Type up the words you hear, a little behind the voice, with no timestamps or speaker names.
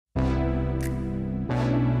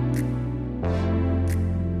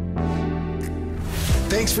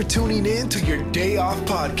Thanks for tuning in to your Day Off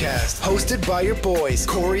podcast, hosted by your boys,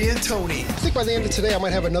 Corey and Tony. I think by the end of today, I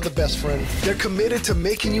might have another best friend. They're committed to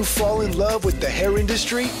making you fall in love with the hair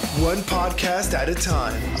industry, one podcast at a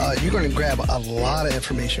time. You're going to grab a lot of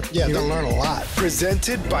information. Yeah, you're going to learn a lot.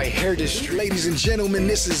 Presented by Hairdustry. Ladies and gentlemen,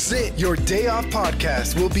 this is it. Your Day Off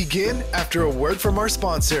podcast will begin after a word from our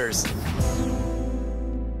sponsors.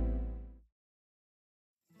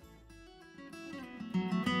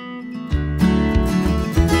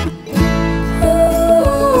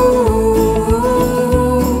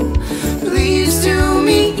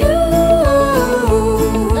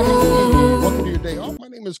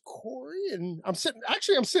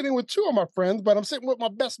 I'm sitting with two of my friends, but I'm sitting with my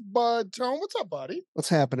best bud, Tone. What's up, buddy? What's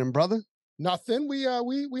happening, brother? Nothing. We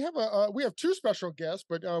have two special guests,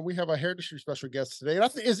 but we have a Hairdustry special guest today. And I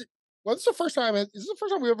think this is the first time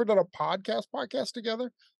we've ever done a podcast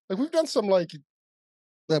together. Like we've done some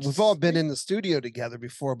we've all been in the studio together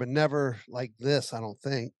before, but never like this, I don't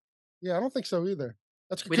think. Yeah, I don't think so either.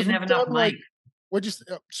 That's we didn't have enough mic.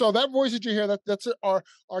 So that voice that you hear, that's our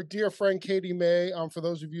dear friend Katie May. For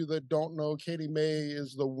those of you that don't know, Katie May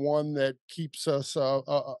is the one that keeps us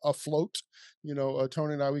afloat.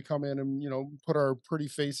 Tony and I, we come in and put our pretty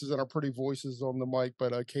faces and our pretty voices on the mic.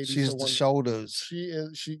 But Katie, she's the shoulders.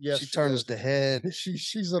 She turns the head.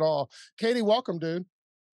 She's it all. Katie, welcome, dude.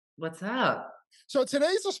 What's up? So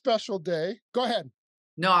today's a special day. Go ahead.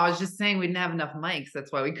 No, I was just saying we didn't have enough mics.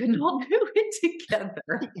 That's why we couldn't all do it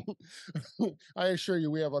together. I assure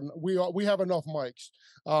you, we have enough mics.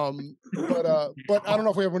 But I don't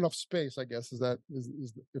know if we have enough space. I guess is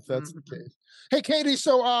if that's the case. Hey, Katie.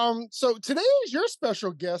 So today is your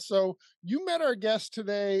special guest. So you met our guest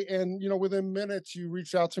today, and within minutes you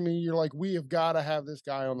reached out to me. You're like, we have got to have this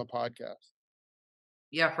guy on the podcast.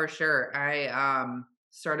 Yeah, for sure. I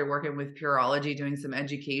started working with Pureology, doing some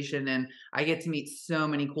education, and I get to meet so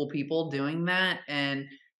many cool people doing that. And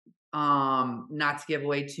not to give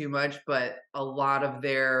away too much, but a lot of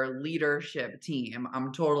their leadership team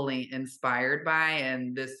I'm totally inspired by.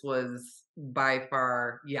 And this was by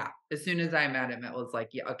far, as soon as I met him, it was like,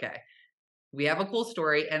 yeah, okay, we have a cool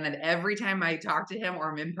story. And then every time I talk to him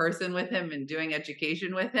or I'm in person with him and doing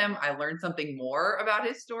education with him, I learn something more about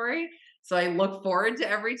his story. So I look forward to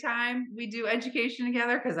every time we do education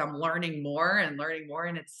together because I'm learning more. And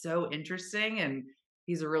it's so interesting. And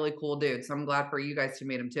he's a really cool dude. So I'm glad for you guys to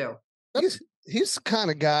meet him too. He's the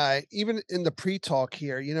kind of guy, even in the pre-talk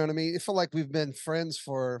here, you know what I mean? It felt like we've been friends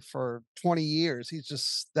for 20 years. He's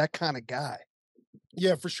just that kind of guy.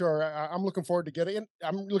 Yeah, for sure. I'm looking forward to getting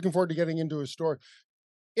into his story.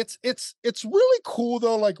 It's really cool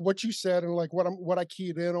though, like what you said, and like what I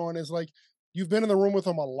keyed in on is like you've been in the room with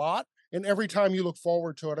him a lot. And every time you look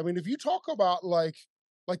forward to it. I mean, if you talk about like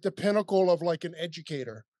the pinnacle of like an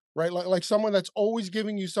educator, right? Like someone that's always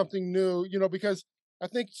giving you something new, because I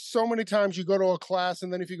think so many times you go to a class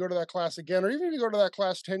and then if you go to that class again, or even if you go to that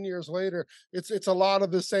class 10 years later, it's a lot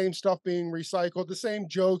of the same stuff being recycled, the same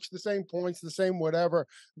jokes, the same points, the same whatever,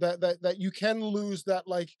 that you can lose that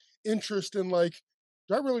like interest in like,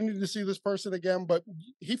 do I really need to see this person again? But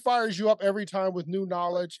he fires you up every time with new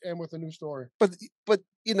knowledge and with a new story. But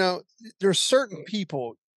there's certain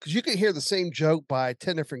people, because you can hear the same joke by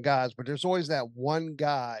 10 different guys, but there's always that one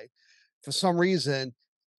guy, for some reason,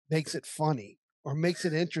 makes it funny or makes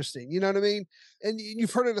it interesting. You know what I mean? And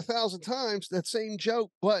you've heard it 1,000 times, that same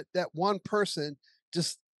joke, but that one person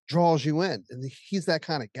just draws you in. And he's that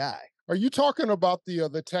kind of guy. Are you talking about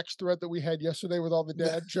the text thread that we had yesterday with all the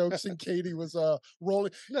dad jokes and Katie was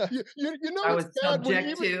rolling? No. I was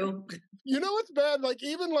subject to. It's bad. Like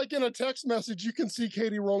even like in a text message, you can see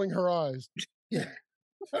Katie rolling her eyes. Yeah.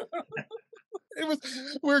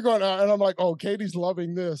 We're going out, and I'm like, oh, Katie's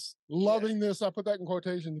loving this. I put that in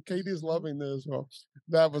quotation. Katie's loving this. Well,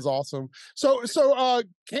 that was awesome. So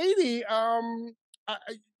Katie,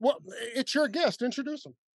 it's your guest. Introduce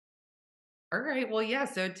him. All right. Well, yeah.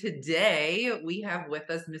 So today we have with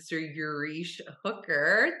us Mr. Yureesh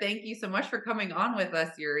Hooker. Thank you so much for coming on with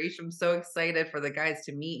us, Yureesh. I'm so excited for the guys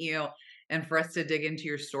to meet you and for us to dig into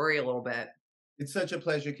your story a little bit. It's such a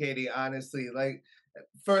pleasure, Katie. Honestly, like,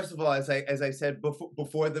 first of all, as I said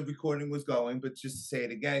before the recording was going, but just to say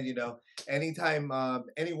it again, anytime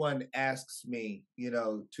anyone asks me,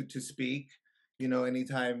 to speak,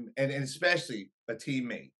 anytime, and especially a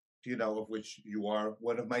teammate, of which you are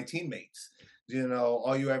one of my teammates.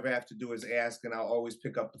 All you ever have to do is ask, and I'll always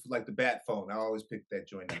pick up the bat phone. I'll always pick that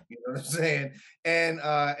joint up. You know what I'm saying? And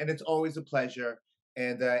it's always a pleasure.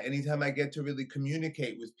 And anytime I get to really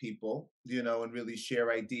communicate with people, and really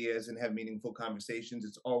share ideas and have meaningful conversations,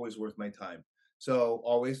 it's always worth my time. So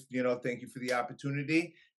always, thank you for the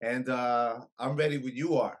opportunity. And I'm ready when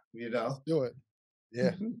you are, Do it.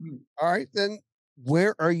 Yeah. All right, then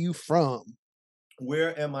where are you from?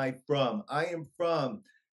 Where am I from? I am from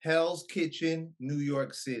Hell's Kitchen, New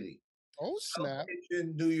York City. Oh, Hell's snap.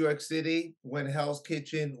 Kitchen, New York City, when Hell's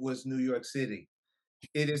Kitchen was New York City.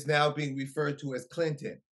 It is now being referred to as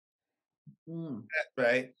Clinton, Mm.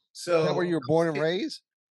 right? Is that where So you were born and raised?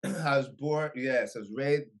 I was born, yes, I was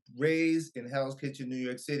raised in Hell's Kitchen, New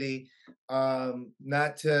York City.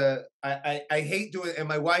 Not to, I hate doing, and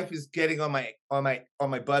my wife is getting on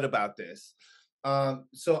my butt about this.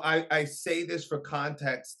 So I say this for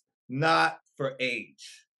context, not for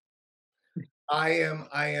age. I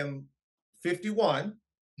am 51.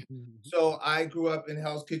 So I grew up in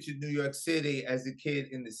Hell's Kitchen, New York City as a kid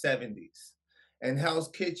in the 70s. And Hell's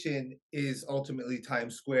Kitchen is ultimately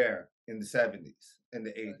Times Square in the 70s and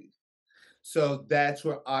the 80s. So that's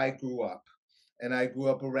where I grew up. And I grew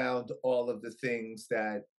up around all of the things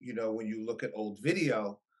that, when you look at old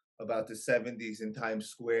video about the 70s in Times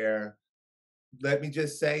Square, let me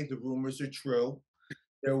just say the rumors are true.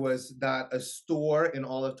 There was not a store in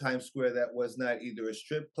all of Times Square that was not either a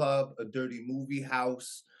strip club, a dirty movie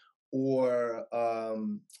house, or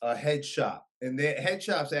a head shop. And the head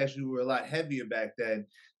shops actually were a lot heavier back then.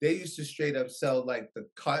 They used to straight up sell like the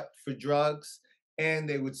cut for drugs, and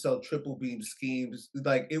they would sell triple beam schemes.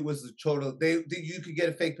 Like it was a total. You could get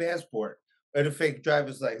a fake passport and a fake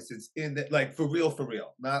driver's license in the, like for real,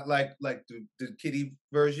 not like the kiddie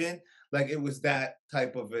version. Like it was that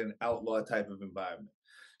type of an outlaw type of environment.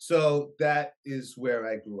 So that is where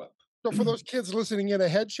I grew up. So for those kids listening in, a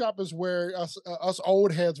head shop is where us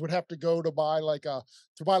old heads would have to go to buy like a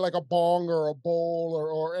bong or a bowl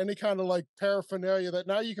or any kind of like paraphernalia that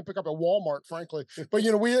now you can pick up at Walmart, frankly. But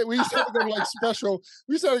we used to have to go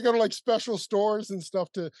to like special stores and stuff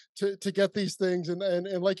to get these things.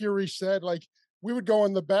 And like Yureesh said, like we would go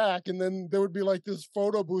in the back and then there would be like this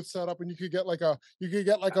photo booth set up and you could get like a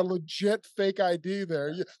legit fake ID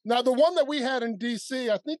there. Now the one that we had in DC,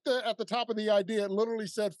 I think at the top of the ID it literally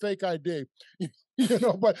said fake ID.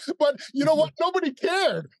 But you know what? Nobody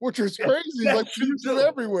cared, which was crazy. Like we used it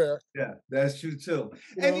everywhere. Yeah, that's true too.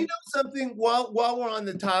 You And know? you know something, while we're on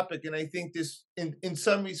the topic, and I think this in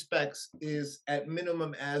some respects is at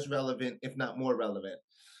minimum as relevant, if not more relevant.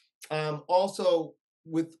 Also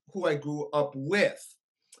with who I grew up with,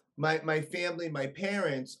 my family, my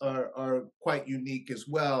parents are quite unique as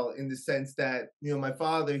well, in the sense that my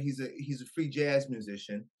father, he's a free jazz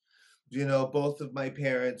musician. Both of my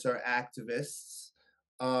parents are activists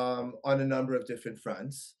on a number of different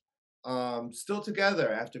fronts. Still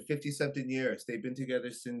together after 50 something years. They've been together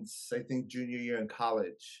since I think junior year in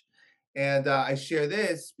college. And I share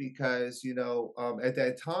this because, at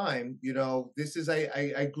that time,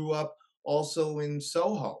 I grew up also in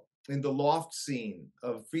Soho, in the loft scene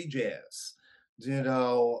of free jazz.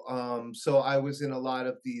 So I was in a lot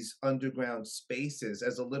of these underground spaces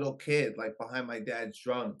as a little kid, like behind my dad's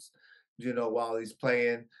drums, while he's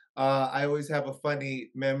playing. I always have a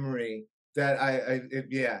funny memory that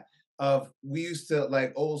yeah, of we used to,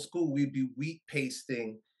 like old school, we'd be wheat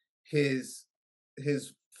pasting his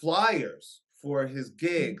flyers for his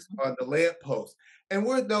gigs on the lamppost. And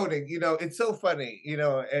worth noting, it's so funny,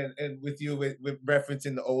 and with you with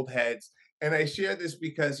referencing the old heads. And I share this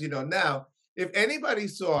because, now if anybody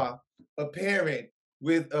saw a parent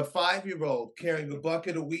with a 5-year-old carrying a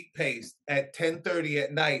bucket of wheat paste at 10:30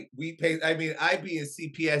 at night, wheat paste, I mean, I'd be in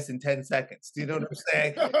CPS in 10 seconds. Do you know what I'm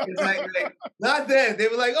saying? It's like, not then. They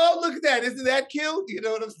were like, oh, look at that. Isn't that cute? You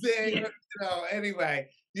know what I'm saying? Anyway,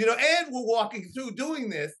 and we're walking through doing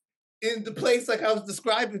this in the place like I was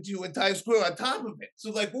describing to you in Times Square on top of it. So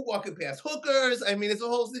like we're walking past hookers. I mean, it's a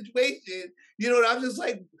whole situation. And I'm just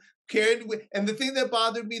like carried away. And the thing that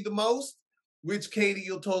bothered me the most, which Katie,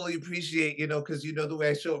 you'll totally appreciate, because the way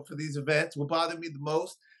I show up for these events, what bothered me the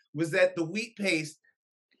most was that the wheat paste,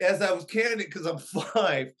 as I was carrying it, because I'm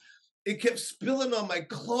 5, it kept spilling on my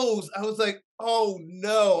clothes. I was like, oh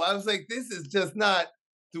no. I was like, this is just not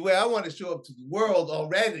the way I want to show up to the world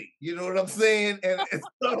already. You know what I'm saying? And it's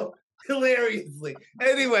so hilariously.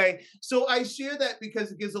 Anyway, so I share that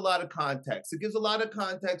because it gives a lot of context. It gives a lot of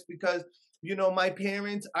context because my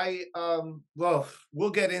parents, well, we'll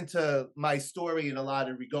get into my story in a lot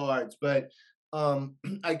of regards, but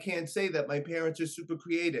I can't say that my parents are super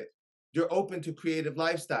creative. They're open to creative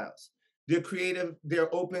lifestyles. They're creative.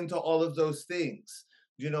 They're open to all of those things.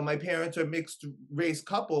 My parents are mixed race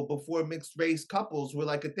couple before mixed race couples were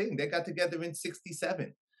like a thing. They got together in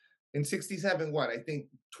 67. In 67, what? I think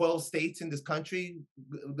 12 states in this country,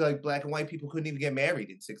 like black and white people couldn't even get married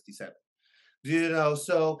in 67.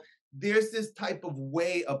 So there's this type of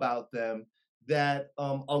way about them that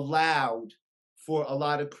allowed for a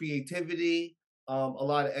lot of creativity, a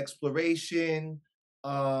lot of exploration.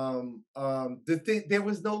 There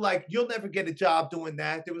was no like, you'll never get a job doing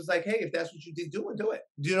that. There was like, hey, if that's what you did, do it.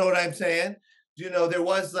 Do you know what I'm saying? There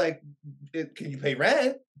was like, can you pay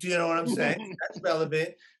rent? Do you know what I'm saying? That's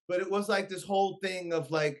relevant. But it was like this whole thing of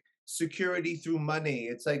like security through money.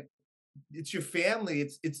 It's like, it's your family.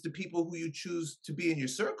 It's the people who you choose to be in your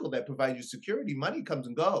circle that provide you security. Money comes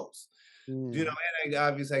and goes. And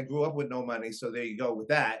obviously I grew up with no money, so there you go with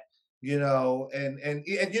that. And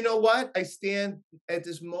you know what? I stand at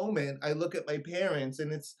this moment. I look at my parents,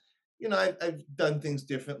 and it's, I've done things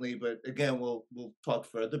differently, but again, we'll talk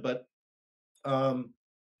further. But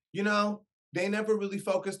they never really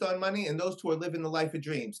focused on money, and those two are living the life of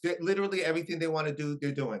dreams. Literally everything they want to do,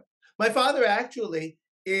 they're doing. My father actually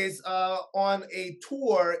is on a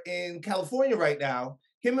tour in California right now.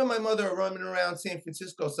 Him and my mother are running around San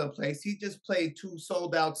Francisco someplace. He just played 2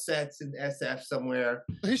 sold-out sets in SF somewhere.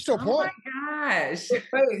 He's still playing. Oh my gosh! I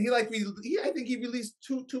think he released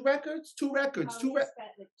two records. Like 2 a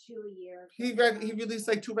year. He released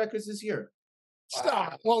like 2 records this year.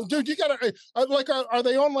 Stop. Well, dude, you gotta like. Are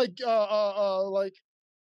they on like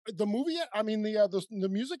the movie? I mean the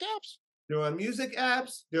music apps. They're on music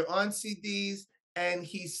apps. They're on CDs. And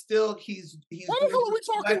he's. Why the hell are we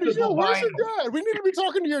talking to you? Where's your dad? We need to be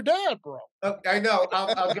talking to your dad, bro. I know.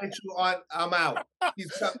 I'll get you on. I'm out. You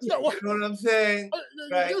know what I'm saying?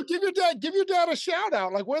 Right? Dude, give your dad a shout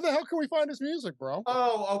out. Like, where the hell can we find his music, bro?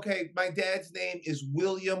 Oh, okay. My dad's name is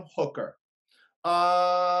William Hooker.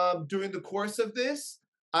 During the course of this,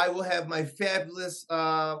 I will have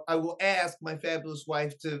I will ask my fabulous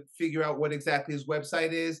wife to figure out what exactly his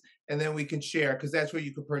website is, and then we can share, because that's where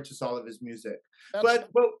you can purchase all of his music. But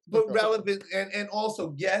relevant, and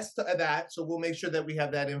also yes to that. So we'll make sure that we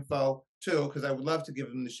have that info too, because I would love to give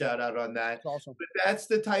him the shout out on that. Awesome. But that's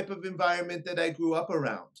the type of environment that I grew up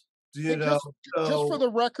around. Just for the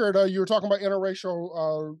record, you were talking about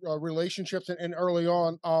interracial relationships, and early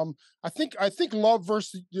on, I think Love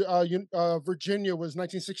versus Virginia was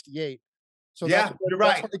 1968. So yeah, you're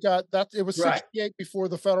right. That's what it got. It was 68 before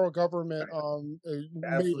the federal government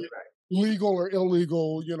made it legal or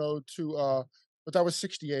illegal, but that was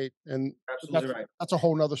 68, and that's a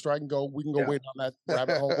whole nother story. We can go wait on that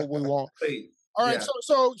rabbit hole if we want. Please. All right,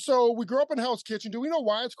 so we grew up in Hell's Kitchen. Do we know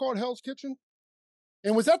why it's called Hell's Kitchen?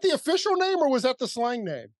 And was that the official name or was that the slang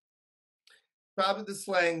name? Probably the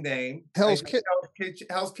slang name. Hell's Kitchen.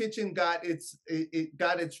 Hell's Kitchen got its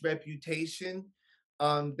reputation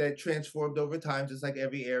that transformed over time, just like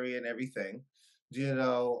every area and everything.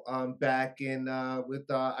 Back in with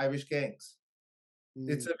Irish gangs.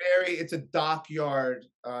 It's a dockyard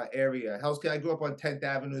area. I grew up on 10th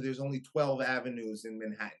Avenue. There's only 12 avenues in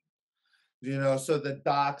Manhattan. So the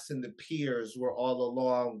docks and the piers were all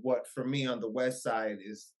along what, for me, on the west side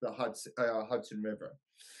is the Hudson River.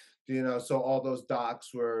 So all those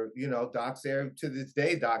docks were, docks there to this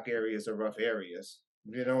day. Dock areas are rough areas.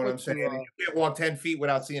 You know what I'm saying? You can't walk 10 feet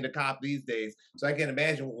without seeing a cop these days. So I can't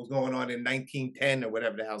imagine what was going on in 1910 or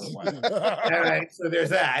whatever the hell it was. All right, so there's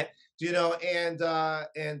that.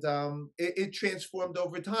 It transformed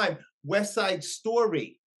over time. West Side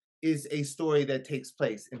Story is a story that takes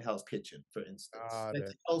place in Hell's Kitchen, for instance.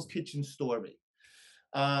 That's a Hell's Kitchen story.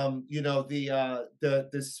 I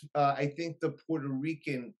think the Puerto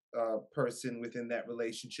Rican person within that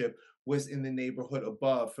relationship was in the neighborhood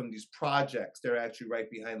above from these projects. They're actually right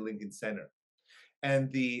behind Lincoln Center.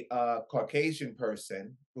 And the Caucasian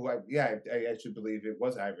person, who I actually believe it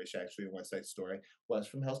was Irish, actually, in West Side Story, was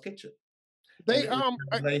from Hell's Kitchen. I think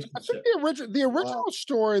the original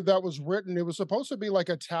story that was written, it was supposed to be like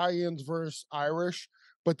Italians versus Irish,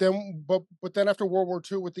 but then after World War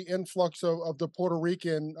II, with the influx of the Puerto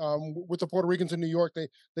Rican, with the Puerto Ricans in New York,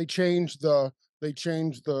 they changed the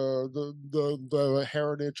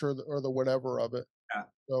heritage or the whatever of it. Yeah.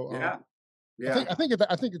 So yeah. I think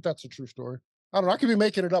that's a true story. I don't know. I could be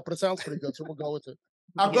making it up, but it sounds pretty good, so we'll go with it.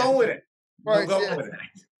 I'll go with it. I'll go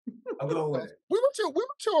with it. We went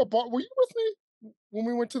to a bar. Were you with me when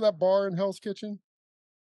we went to that bar in Hell's Kitchen?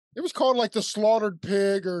 It was called like the Slaughtered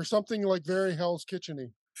Pig or something like very Hell's Kitchen-y.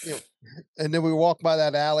 Yeah. And then we walked by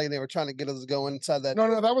that alley and they were trying to get us going inside that.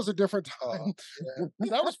 No, that was a different time.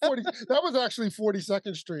 That was actually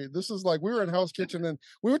 42nd Street. This is like, we were in Hell's Kitchen and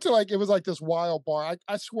we went to it was like this wild bar.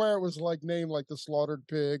 I swear it was like named like the Slaughtered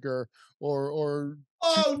Pig or oh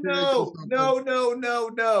no.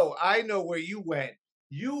 I know where you went.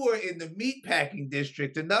 you were in the meatpacking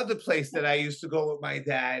district, another place that I used to go with my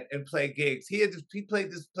dad and play gigs. He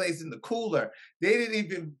played this place in the cooler. They didn't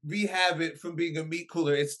even rehab it from being a meat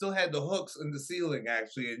cooler. It still had the hooks in the ceiling,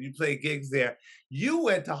 actually, and you play gigs there. You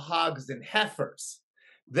went to Hogs and Heifers.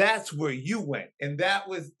 That's where you went. And that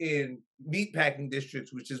was in meatpacking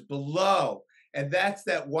districts, which is below. And that's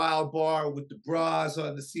that wild bar with the bras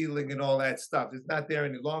on the ceiling and all that stuff. It's not there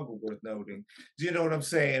any longer, worth noting. Do you know what I'm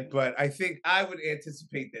saying? But I think I would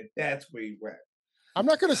anticipate that that's where you went. I'm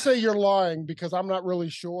not going to say you're lying because I'm not really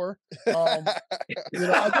sure. I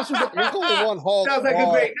just There's only one hall. Sounds like a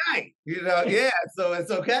great night, Yeah, so it's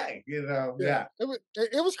okay, Yeah.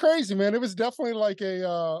 It was crazy, man. It was definitely like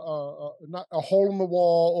not a hole in the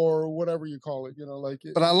wall or whatever you call it,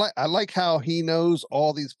 But I like how he knows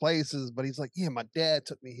all these places, but he's like, yeah, my dad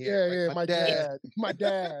took me here. Yeah, my dad. My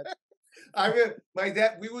dad. I remember my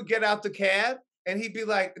dad. We would get out the cab, and he'd be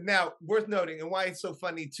like, "Now, worth noting, and why it's so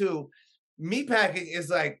funny too." Meatpacking is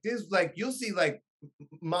like this, like you'll see like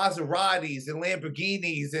Maseratis and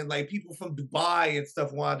Lamborghinis and like people from Dubai and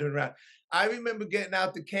stuff wandering around. I remember getting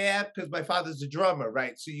out the cab because my father's a drummer,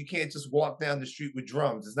 right? So you can't just walk down the street with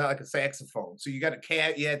drums. It's not like a saxophone. So you got a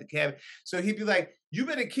cab, you had the cab. So he'd be like, you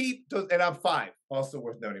better keep those, and I'm 5, also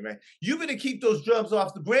worth noting, right? You better keep those drums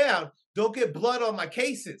off the ground. Don't get blood on my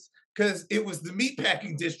cases. Because it was the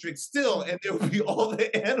meatpacking district still, and there would be all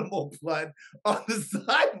the animal blood on the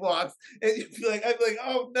sidewalks. And I'd be like,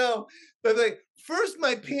 oh no. But like, first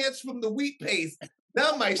my pants from the wheat paste,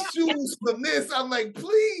 now my shoes from this. I'm like,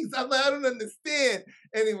 please. I don't understand.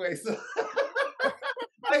 Anyway, so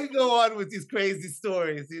I can go on with these crazy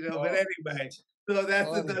stories, But anyway, so that's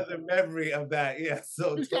another memory of that. Yeah.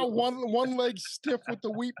 So he's got one leg stiff with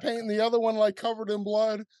the wheat paint and the other one like covered in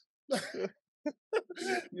blood.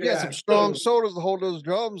 Yeah, some strong shoulders to hold those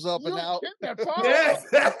drums up and out. Yeah,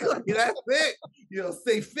 exactly. That's it.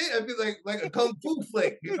 Stay fit. I'd be like a kung fu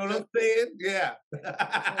flick. You know what I'm saying? Yeah. Oh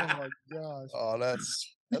my gosh. Oh,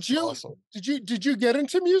 that's awesome. Did you get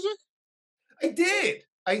into music? I did.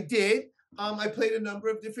 I played a number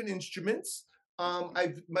of different instruments.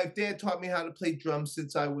 My dad taught me how to play drums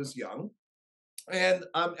since I was young, and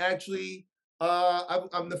I'm actually.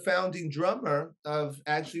 I'm the founding drummer of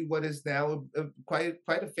actually what is now quite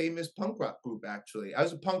a famous punk rock group. Actually, I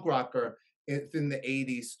was a punk rocker in the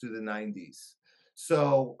 '80s to the '90s,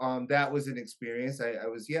 so that was an experience. I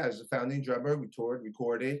was a founding drummer. We toured,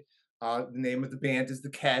 recorded. The name of the band is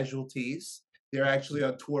the Casualties. They're actually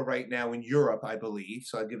on tour right now in Europe, I believe.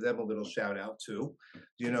 So I'll give them a little shout out too.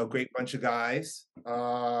 Great bunch of guys.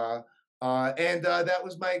 And that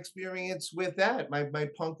was my experience with that. My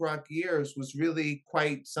punk rock years was really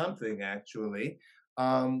quite something, actually,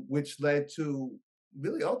 which led to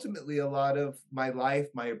really ultimately a lot of my life,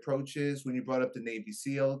 my approaches. When you brought up the Navy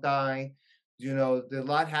SEAL guy, a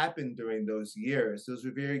lot happened during those years. Those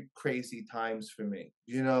were very crazy times for me,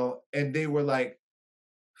 and they were like,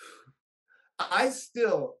 I've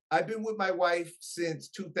been with my wife since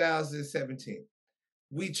 2017.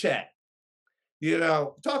 We chat.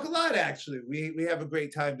 Talk a lot, actually. We have a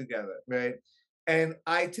great time together, right? And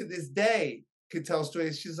I, to this day, could tell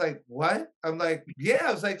stories. She's like, what? I'm like, yeah.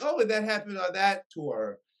 I was like, oh, and that happened on that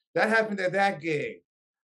tour. That happened at that gig.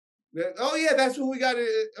 Oh, yeah, that's when we got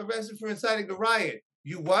arrested for inciting the riot.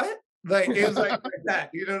 You what? Like, it was like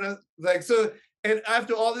that, Like, so, and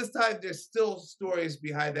after all this time, there's still stories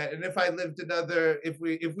behind that. And if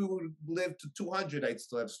we would live to 200, I'd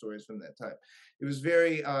still have stories from that time. It was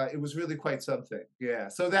it was really quite something. Yeah.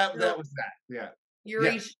 So that was that. Yeah.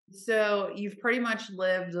 Yureesh, so you've pretty much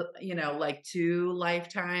lived, like 2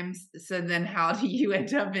 lifetimes. So then how do you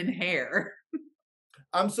end up in hair?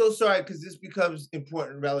 I'm so sorry, because this becomes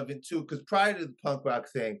important and relevant too. Because prior to the punk rock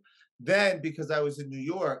thing, then because I was in New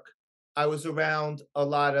York, I was around a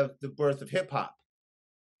lot of the birth of hip hop.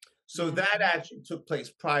 So that actually took place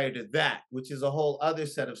prior to that, which is a whole other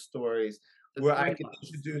set of stories where I can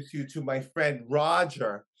introduce you to my friend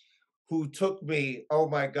Roger, who took me. Oh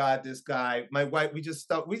my God, this guy, my wife, we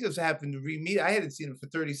just happened to re-meet. I hadn't seen him for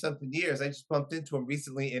 30 something years. I just bumped into him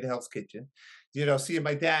recently in Hell's Kitchen, seeing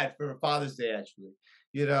my dad for Father's Day, actually,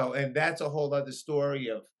 and that's a whole other story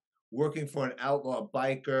of working for an outlaw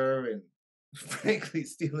biker and frankly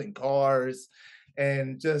stealing cars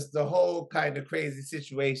and just the whole kind of crazy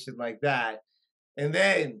situation like that. And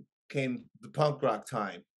then came the punk rock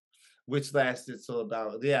time, which lasted till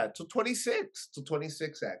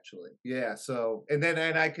 26 actually. Yeah. So, and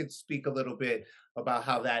I could speak a little bit about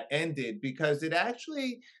how that ended, because it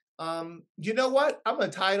actually, you know what? I'm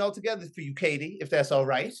going to tie it all together for you, Katie, if that's all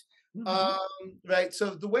right. Mhm. Right.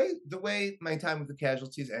 So the way my time with the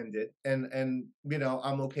casualties ended, and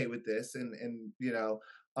I'm okay with this, and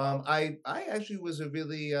I actually was a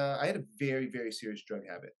really I had a very very serious drug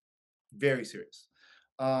habit, very serious.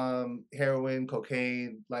 Heroin,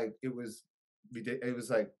 cocaine, like it was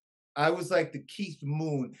like I was like the Keith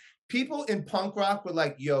Moon. People in punk rock were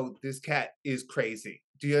like, "Yo, this cat is crazy."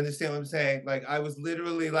 Do you understand what I'm saying? Like I was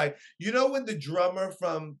literally like, when the drummer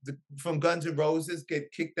from Guns N' Roses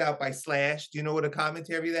get kicked out by Slash, do you know what a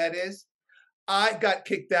commentary that is? I got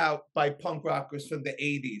kicked out by punk rockers from the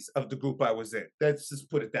 80s of the group I was in. Let's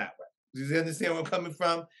just put it that way. Do you understand where I'm coming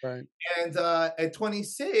from? Right. And at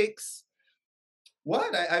 26,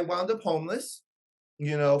 I wound up homeless,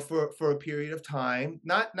 for a period of time,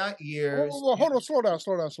 not years. Hold on, slow down,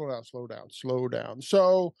 slow down, slow down, slow down, slow down.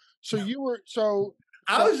 So you were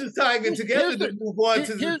I was just tying it together here's to the move on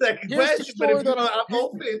to the second here's the question. But if story you that want, I'm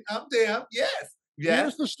open. I'm down. Yes, here's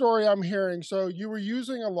yes, the story I'm hearing. So you were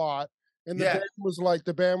using a lot, and yes.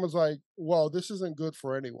 the band was like, "Whoa, this isn't good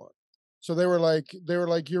for anyone." So they were like,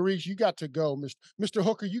 Yureesh, you got to go, Mr.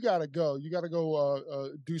 Hooker, you got to go. You got to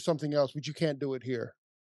go do something else, but you can't do it here.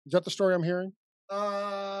 Is that the story I'm hearing?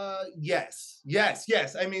 Yes, yes,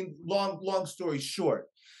 yes. I mean, long story short,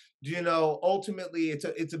 ultimately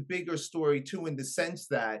it's a bigger story too, in the sense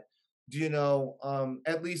that,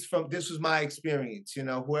 at least from this was my experience,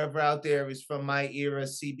 whoever out there is from my era,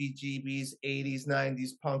 CBGB's, 80s,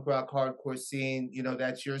 90s, punk rock, hardcore scene,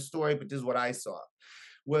 that's your story, but this is what I saw.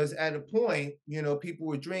 Was at a point, people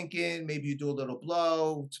were drinking, maybe you do a little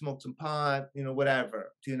blow, smoke some pot,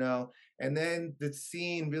 whatever, and then the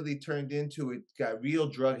scene really turned into, it got real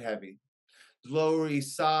drug heavy. The Lower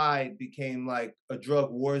East Side became like a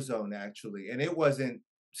drug war zone, actually, and it wasn't.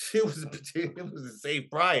 It was a safe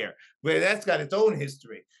prior, but that's got its own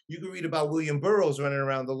history. You can read about William Burroughs running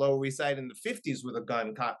around the Lower East Side in the '50s with a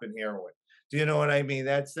gun, copping heroin. Do you know what I mean?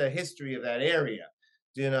 That's the history of that area.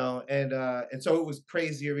 And so it was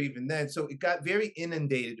crazier even then. So it got very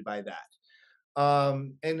inundated by that.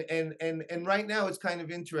 And right now it's kind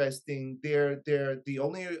of interesting. They're the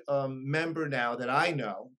only member now that I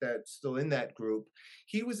know that's still in that group.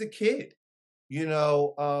 He was a kid,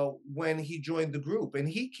 when he joined the group, and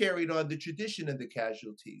he carried on the tradition of the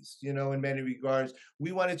casualties. In many regards,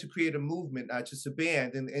 we wanted to create a movement, not just a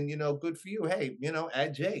band. And good for you. Hey,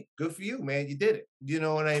 at Jake, good for you, man. You did it. You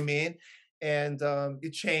know what I mean? And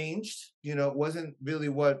it changed. It wasn't really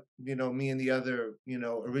what me and the other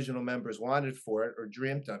original members wanted for it or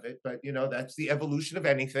dreamt of it. But that's the evolution of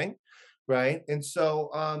anything, right? And so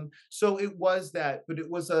it was that, but it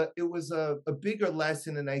was a bigger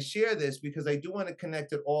lesson. And I share this because I do want to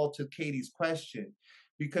connect it all to Katie's question,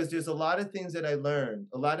 because there's a lot of things that I learned,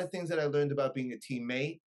 about being a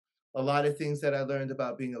teammate, a lot of things that I learned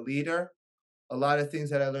about being a leader, a lot of things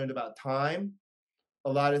that I learned about time,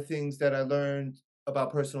 a lot of things that I learned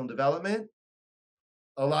about personal development,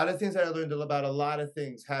 a lot of things that I learned about a lot of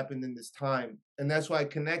things happened in this time. And that's why I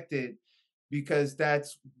connected, because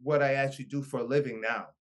that's what I actually do for a living now.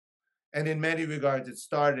 And in many regards, it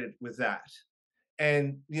started with that.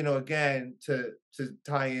 And again, to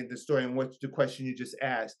tie in the story and what the question you just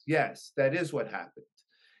asked, yes, that is what happened.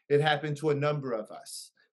 It happened to a number of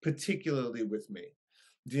us, particularly with me.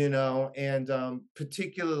 And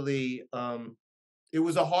particularly, it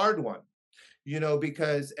was a hard one,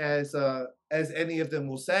 because as any of them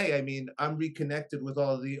will say, I mean, I'm reconnected with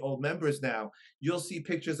all the old members now. You'll see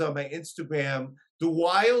pictures on my Instagram, the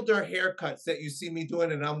wilder haircuts that you see me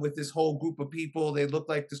doing, and I'm with this whole group of people. They look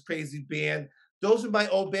like this crazy band. Those are my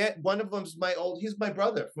old band. One of them's he's my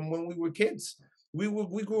brother from when we were kids. We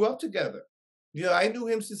grew up together. I knew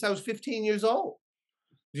him since I was 15 years old.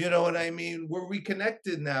 You know what I mean? We're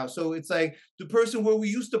reconnected now. So it's like the person where we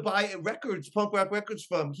used to buy records, punk rock records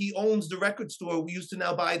from, he owns the record store we used to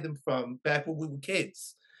now buy them from back when we were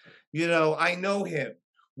kids. I know him.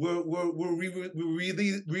 We're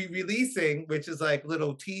really re-releasing, which is like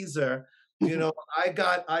little teaser. I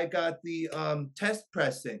got the test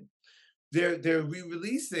pressing. They're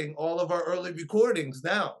re-releasing all of our early recordings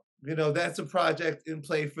now. That's a project in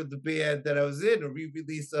play for the band that I was in, a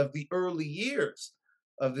re-release of the early years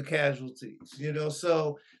of the casualties.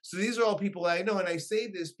 So these are all people I know. And I say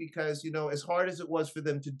this because, as hard as it was for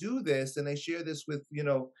them to do this, and I share this with,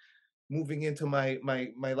 moving into my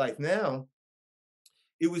life now,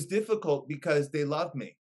 it was difficult because they loved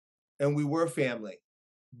me and we were family,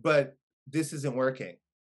 but this isn't working.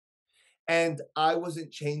 And I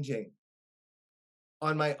wasn't changing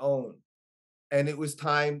on my own. And it was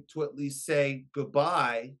time to at least say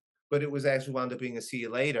goodbye, but it was actually wound up being a see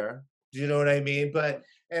you later. Do you know what I mean? But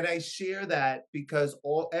And I share that because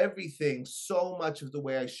everything, so much of the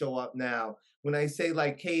way I show up now, when I say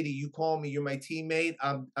like, Katie, you call me, you're my teammate,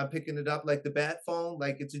 I'm picking it up like the bat phone,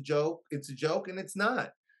 like it's a joke, and it's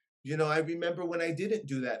not. I remember when I didn't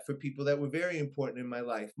do that for people that were very important in my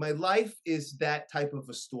life. My life is that type of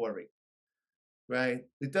a story, right?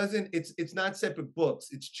 It's not separate books,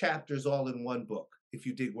 it's chapters all in one book, if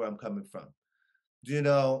you dig where I'm coming from.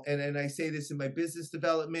 And I say this in my business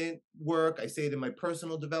development work, I say it in my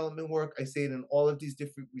personal development work, I say it in all of these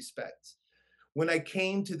different respects. When I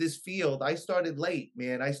came to this field, I started late,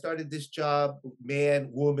 man. I started this job, man,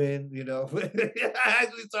 woman,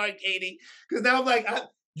 sorry, Katie, because now I'm like,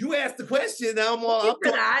 you asked the question, now I'm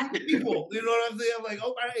talking to people, you know what I'm saying? I'm like,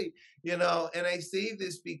 all right, and I say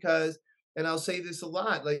this because, and I'll say this a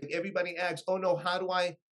lot, like everybody asks, oh no, how do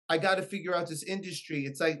I got to figure out this industry.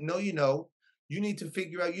 It's like, no, you need to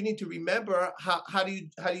figure out, you need to remember how do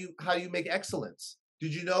you make excellence?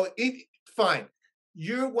 Did you know it? Fine.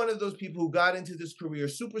 You're one of those people who got into this career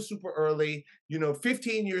super, super early,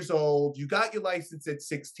 15 years old, you got your license at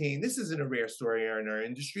 16. This isn't a rare story in our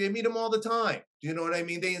industry. I meet them all the time. Do you know what I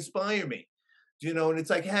mean? They inspire me. And it's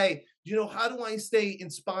like, hey, how do I stay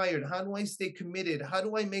inspired? How do I stay committed? How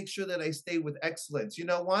do I make sure that I stay with excellence? You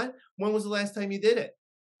know what? When was the last time you did it?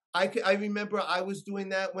 I remember I was doing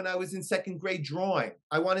that when I was in second grade drawing.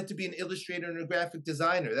 I wanted to be an illustrator and a graphic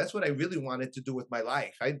designer. That's what I really wanted to do with my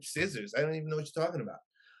life. I had scissors. I don't even know what you're talking about.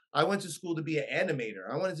 I went to school to be an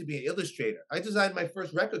animator. I wanted to be an illustrator. I designed my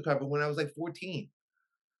first record cover when I was like 14.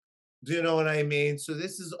 Do you know what I mean? So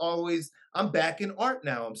this is always, I'm back in art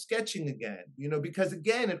now. I'm sketching again, because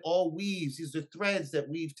again, it all weaves. These are threads that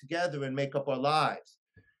weave together and make up our lives.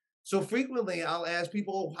 So frequently I'll ask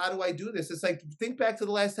people, how do I do this? It's like, think back to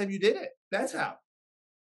the last time you did it. That's how.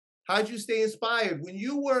 How'd you stay inspired? When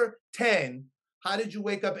you were 10, how did you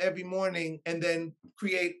wake up every morning and then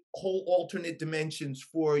create whole alternate dimensions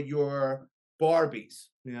for your Barbies?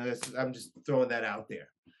 I'm just throwing that out there.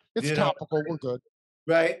 It's topical. We're good.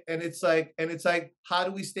 Right. And it's like, how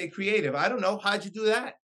do we stay creative? I don't know. How'd you do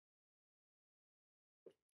that?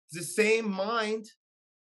 It's the same mind.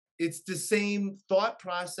 It's the same thought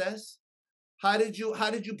process. How did you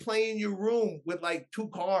play in your room with like 2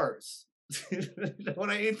 cars?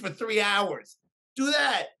 When I eat for 3 hours, do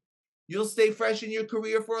that. You'll stay fresh in your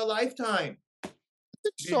career for a lifetime.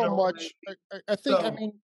 So much. I think. I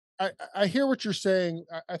mean, I hear what you're saying.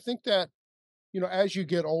 I think that as you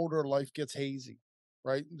get older, life gets hazy,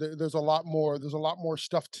 right? There's a lot more. There's a lot more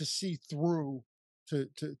stuff to see through.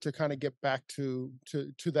 To kind of get back to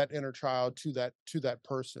that inner child, to that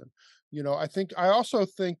person. I also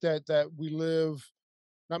think that we live,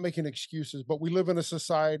 not making excuses, but we live in a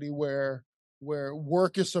society where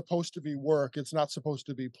work is supposed to be work. It's not supposed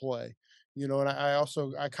to be play. And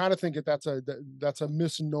I kind of think that's a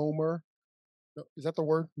misnomer. Is that the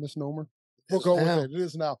word, misnomer? We'll go with it. It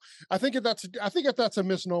is now. I think that's a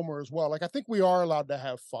misnomer as well. Like, I think we are allowed to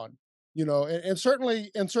have fun. And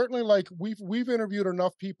certainly like we've interviewed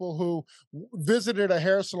enough people who visited a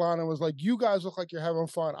hair salon and was like, you guys look like you're having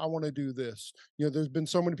fun. I want to do this. There's been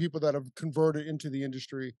so many people that have converted into the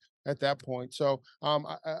industry at that point. So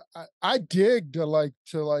I dig to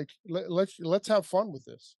let's have fun with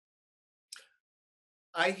this.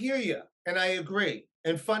 I hear you and I agree.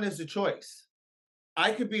 And fun is a choice.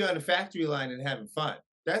 I could be on a factory line and having fun.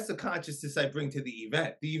 That's the consciousness I bring to the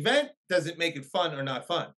event. The event doesn't make it fun or not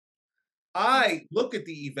fun. I look at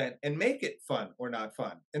the event and make it fun or not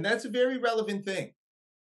fun. And that's a very relevant thing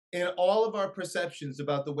in all of our perceptions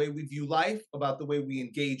about the way we view life, about the way we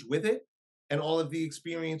engage with it, and all of the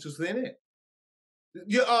experiences within it.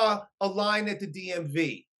 A line at the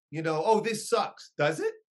DMV, oh, this sucks. Does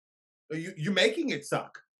it? Or you're making it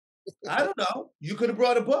suck. I don't know. You could have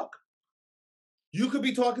brought a book. You could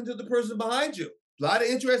be talking to the person behind you. A lot of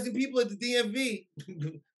interesting people at the DMV,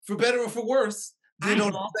 for better or for worse. You know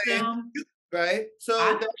what I'm saying? Right? So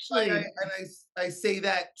that's why I say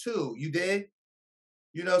that too. You did?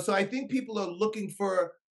 So I think people are looking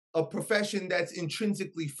for a profession that's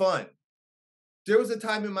intrinsically fun. There was a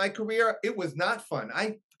time in my career, it was not fun.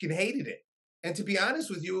 I fucking hated it. And to be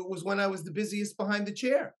honest with you, it was when I was the busiest behind the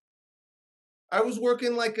chair. I was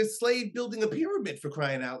working like a slave building a pyramid, for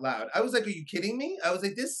crying out loud. I was like, are you kidding me? I was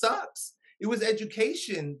like, this sucks. It was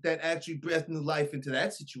education that actually breathed new life into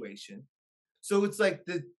that situation. So it's like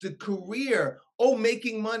the career,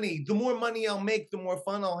 making money. The more money I'll make, the more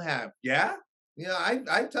fun I'll have. Yeah?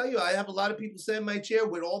 I tell you, I have a lot of people sitting in my chair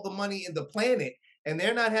with all the money in the planet, and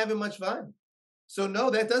they're not having much fun. So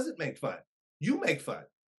no, that doesn't make fun. You make fun.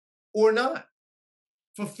 Or not.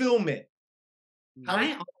 Fulfillment.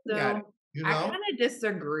 I kind of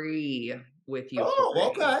disagree with you.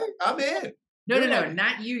 Oh, Corey. okay. I'm in. No, You're no, like-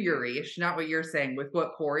 not you, Yureesh. Not what you're saying. With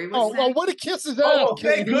what Corey was Oh, saying. what a kiss is that? Oh,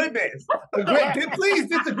 thank Katie? goodness. Please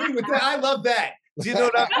disagree with that. I love that. Do you know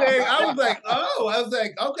what I'm saying? I was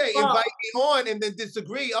like, okay, invite me on and then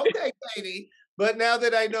disagree. Okay, Katie. But now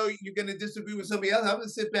that I know you're going to disagree with somebody else, I'm going to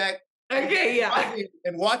sit back Okay, yeah.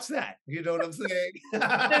 and watch that. You know what I'm saying?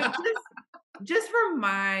 So just from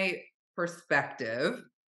my perspective,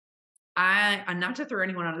 I'm not to throw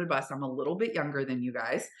anyone under the bus. I'm a little bit younger than you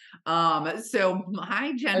guys. So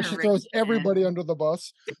my And she throws everybody under the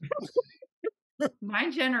bus. My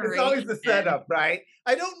generation. It's always the setup, right?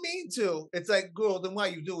 I don't mean to. It's like, girl, then why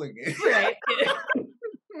are you doing it? Right.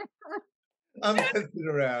 I'm messing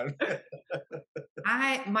around.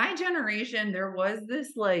 My generation, there was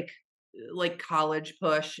this like college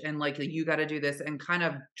push and like you got to do this and kind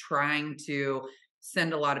of trying to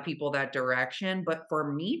send a lot of people that direction. But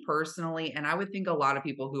for me personally, and I would think a lot of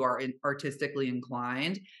people who are artistically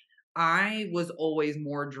inclined, I was always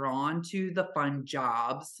more drawn to the fun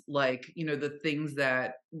jobs, like, the things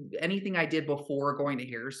that anything I did before going to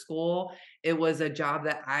hair school, it was a job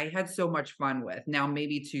that I had so much fun with. Now,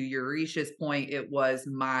 maybe to Yureesh's point, it was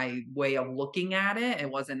my way of looking at it. It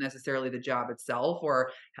wasn't necessarily the job itself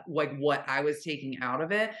or like what I was taking out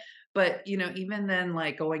of it. But, even then,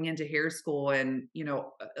 like going into hair school and,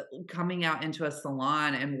 coming out into a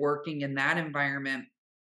salon and working in that environment,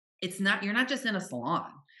 you're not just in a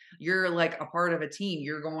salon. You're like a part of a team.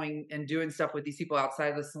 You're going and doing stuff with these people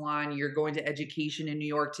outside the salon. You're going to education in New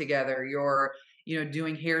York together. You're,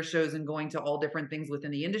 doing hair shows and going to all different things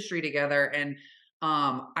within the industry together. And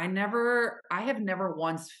I have never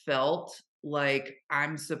once felt like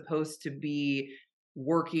I'm supposed to be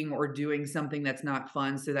working or doing something that's not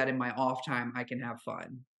fun so that in my off time I can have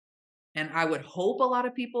fun. And I would hope a lot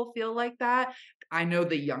of people feel like that. I know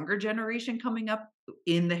the younger generation coming up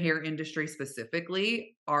in the hair industry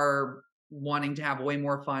specifically are wanting to have way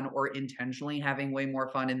more fun or intentionally having way more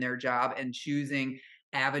fun in their job and choosing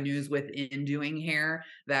avenues within doing hair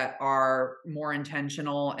that are more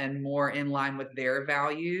intentional and more in line with their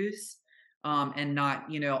values. And not,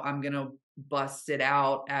 I'm going to bust it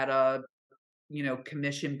out at a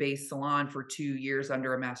commission-based salon for 2 years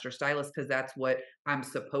under a master stylist because that's what I'm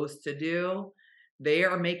supposed to do. They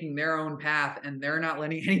are making their own path and they're not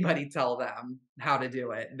letting anybody tell them how to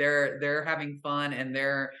do it. They're having fun and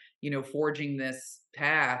they're, forging this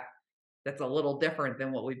path that's a little different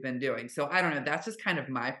than what we've been doing. So I don't know. That's just kind of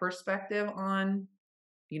my perspective on,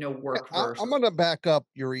 work versus. I'm going to back up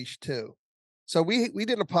Yureesh too. So we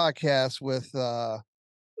did a podcast with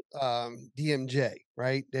DMJ,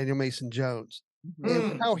 right? Daniel Mason Jones,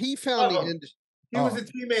 and how he found the industry. He was a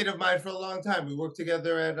teammate of mine for a long time. We worked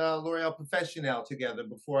together at L'Oreal Professionnel together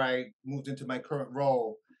before I moved into my current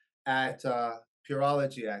role at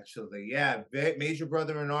Pureology, actually. Yeah, major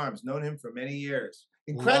brother in arms. Known him for many years.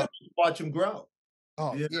 Incredible to watch him grow.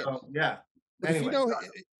 Oh, yeah. But anyway,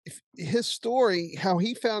 if his story, how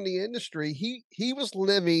he found the industry, he was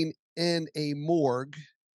living in a morgue,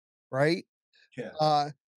 right? Yeah.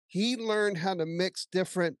 He learned how to mix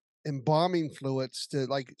different embalming fluids to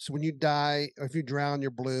so when you die or if you drown,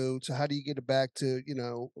 you're blue. So how do you get it back to,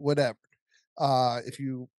 whatever? If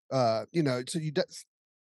you, so you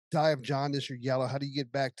die of jaundice, you're yellow. How do you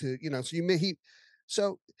get back to,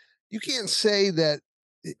 so you can't say that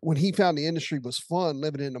when he found the industry was fun,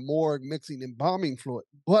 living in a morgue, mixing embalming fluid,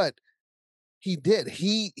 but he did.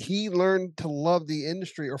 He learned to love the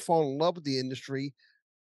industry or fall in love with the industry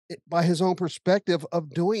by his own perspective of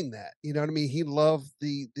doing that. You know what I mean? He loved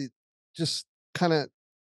the just kind of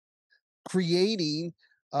creating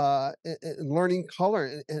and learning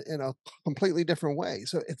color in a completely different way.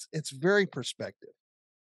 So it's very perspective.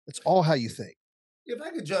 It's all how you think. If I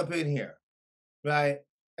could jump in here, right?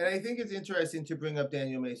 And I think it's interesting to bring up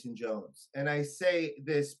Daniel Mason Jones. And I say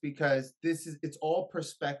this because it's all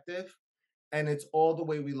perspective and it's all the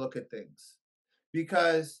way we look at things.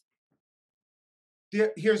 Because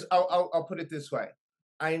I'll put it this way.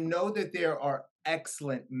 I know that there are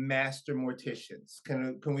excellent master morticians.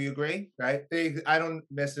 Can we agree? Right? I don't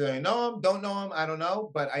necessarily know them, don't know them, I don't know,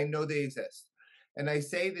 but I know they exist. And I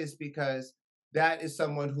say this because that is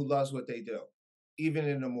someone who loves what they do, even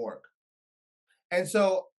in the morgue. And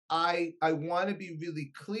so I want to be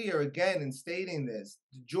really clear again in stating this.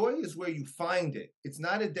 Joy is where you find it. It's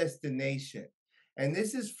not a destination. And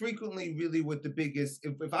this is frequently really what the biggest,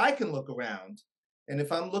 if I can look around, and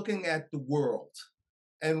if I'm looking at the world,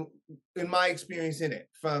 and in my experience in it,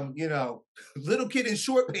 from, little kid in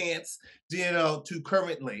short pants, to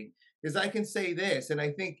currently, is I can say this, and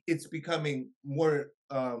I think it's becoming more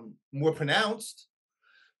pronounced,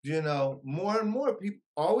 more and more people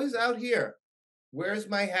always out here Where's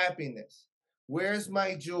my happiness? Where's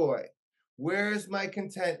my joy? Where's my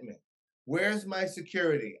contentment? Where's my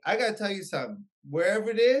security? I got to tell you something. Wherever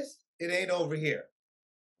it is, it ain't over here.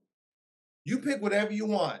 You pick whatever you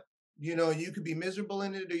want. You know, you could be miserable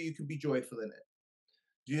in it or you could be joyful in it.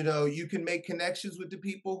 You know, you can make connections with the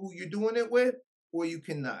people who you're doing it with, or you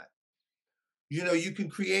cannot. You know, you can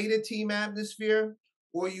create a team atmosphere,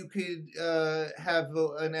 or you could have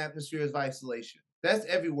an atmosphere of isolation. That's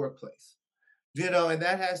every workplace. You know, and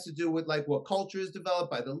that has to do with like what culture is developed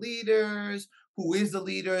by the leaders, who is the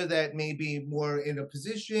leader that may be more in a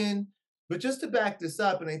position. But just to back this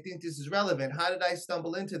up, and I think this is relevant, how did I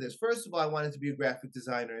stumble into this? First of all, I wanted to be a graphic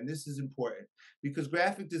designer, and this is important because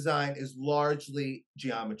graphic design is largely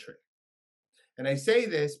geometry. And I say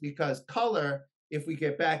this because color, if we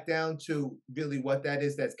get back down to really what that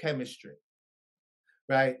is, that's chemistry,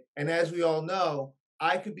 right? And as we all know,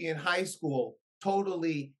 I could be in high school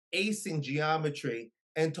totally acing geometry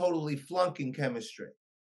and totally flunking chemistry,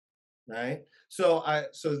 right? So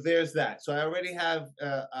there's that. So I already have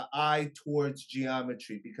an eye towards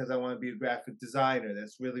geometry because I want to be a graphic designer.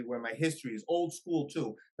 That's really where my history is. Old school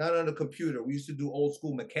too, not on a computer. We used to do old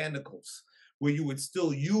school mechanicals where you would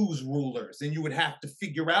still use rulers and you would have to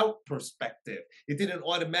figure out perspective. It didn't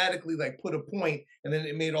automatically like put a point and then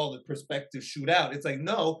it made all the perspective shoot out. It's like,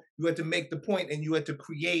 no, you had to make the point and you had to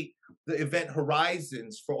create the event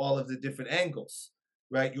horizons for all of the different angles,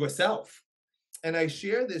 right? Yourself. And I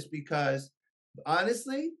share this because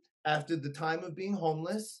honestly, after the time of being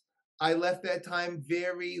homeless, I left that time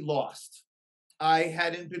very lost. I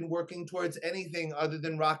hadn't been working towards anything other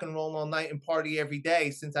than rock and roll all night and party every day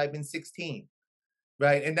since I've been 16,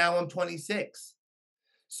 right? And now I'm 26.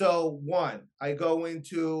 So one, I go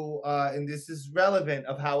into, and this is relevant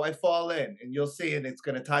of how I fall in, and you'll see, and it's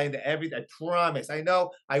going to tie into everything. I promise. I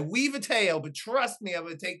know I weave a tale, but trust me, I'm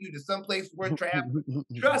going to take you to someplace worth traveling.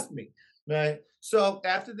 Trust me, right? So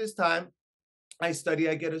after this time, I study.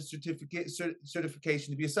 I get a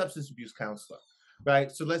certification to be a substance abuse counselor,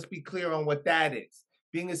 right? So let's be clear on what that is.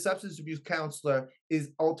 Being a substance abuse counselor is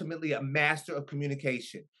ultimately a master of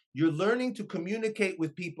communication. You're learning to communicate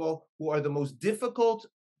with people who are the most difficult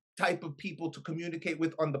type of people to communicate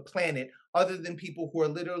with on the planet, other than people who are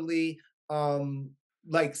literally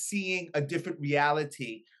like seeing a different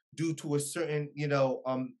reality due to a certain,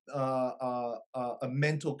 a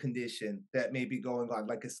mental condition that may be going on,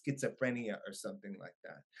 like a schizophrenia or something like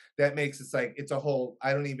that. That makes it like, it's a whole,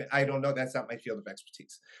 I don't know, that's not my field of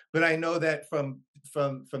expertise. But I know that from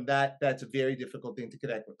that, that's a very difficult thing to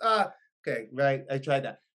connect with. Okay, right, I tried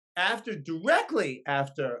that. Directly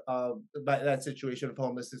after that situation of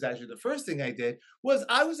homelessness, actually the first thing I did was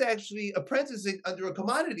I was actually apprenticing under a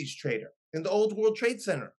commodities trader in the old World Trade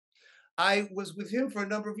Center. I was with him for a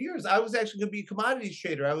number of years. I was actually going to be a commodities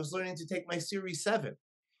trader. I was learning to take my Series 7.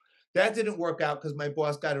 That didn't work out because my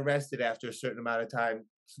boss got arrested after a certain amount of time.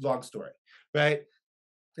 It's a long story, right?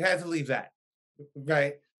 I had to leave that,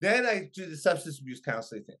 right? Then I do the substance abuse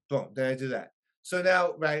counseling thing. Boom, then I do that. So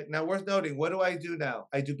now, right, now worth noting, what do I do now?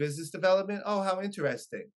 I do business development. Oh, how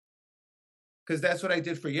interesting. Because that's what I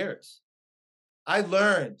did for years. I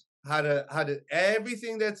learned how to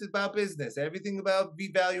everything that's about business, everything about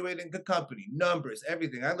evaluating a company, numbers,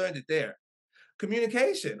 everything. I learned it there.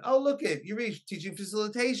 Communication. Oh, look at Yureesh teaching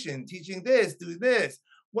facilitation, teaching this, doing this.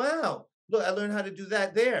 Wow. Look, I learned how to do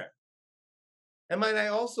that there. And might I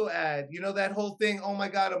also add, that whole thing, oh my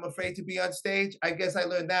God, I'm afraid to be on stage. I guess I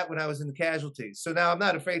learned that when I was in the casualties. So now I'm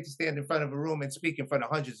not afraid to stand in front of a room and speak in front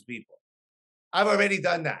of hundreds of people. I've already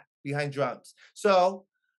done that behind drums. So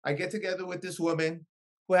I get together with this woman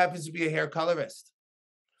who happens to be a hair colorist.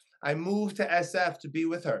 I moved to SF to be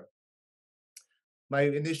with her. My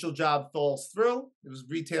initial job falls through. It was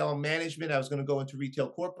retail management. I was going to go into retail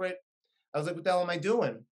corporate. I was like, what the hell am I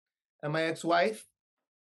doing? And my ex-wife,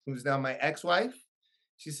 who's now my ex-wife,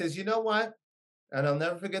 she says, you know what? And I'll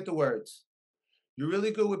never forget the words. You're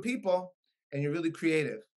really good with people and you're really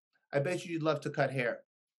creative. I bet you'd love to cut hair.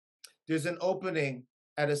 There's an opening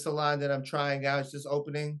at a salon that I'm trying out. It's this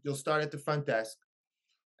opening. You'll start at the front desk.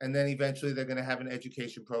 And then eventually they're going to have an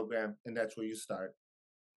education program. And that's where you start.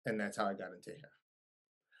 And that's how I got into hair.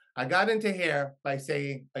 I got into hair by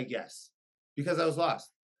saying a yes. Because I was lost.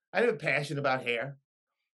 I didn't have a passion about hair.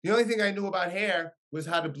 The only thing I knew about hair was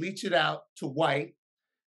how to bleach it out to white.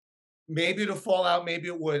 Maybe it'll fall out, maybe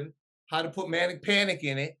it wouldn't. How to put manic panic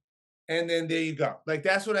in it. And then there you go. Like,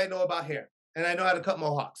 that's what I know about hair. And I know how to cut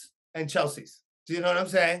mohawks and Chelseas. Do you know what I'm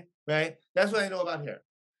saying? Right? That's what I know about hair.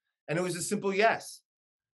 And it was a simple yes.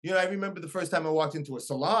 I remember the first time I walked into a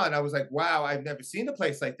salon, I was like, wow, I've never seen a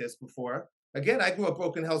place like this before. Again, I grew up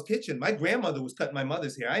broke in Hell's Kitchen. My grandmother was cutting my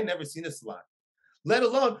mother's hair. I had never seen a salon. let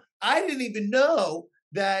alone, I didn't even know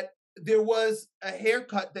that there was a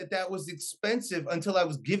haircut that was expensive until I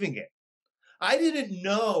was giving it. I didn't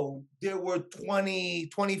know there were 20,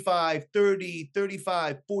 25, 30,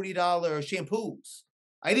 35, $40 shampoos.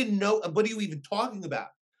 I didn't know, what are you even talking about?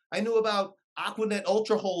 I knew about Aquanet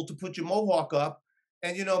Ultra Hold to put your mohawk up.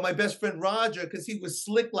 And my best friend Roger, because he was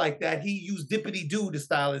slick like that, he used Dippity Doo to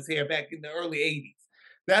style his hair back in the early 80s.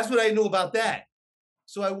 That's what I knew about that.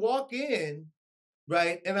 So I walk in,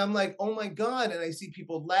 right? And I'm like, oh my God. And I see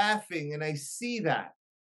people laughing and I see that.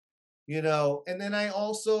 And then I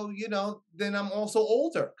also, then I'm also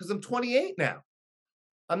older because I'm 28 now.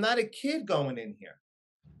 I'm not a kid going in here.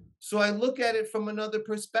 So I look at it from another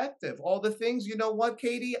perspective. All the things, you know what,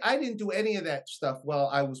 Katie? I didn't do any of that stuff while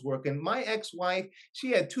I was working. My ex-wife,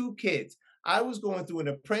 she had 2 kids. I was going through an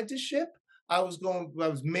apprenticeship. I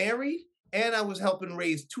was married, and I was helping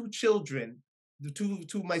raise 2 children, two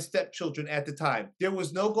of my stepchildren at the time. There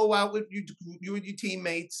was no go out with you and your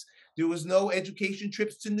teammates. There was no education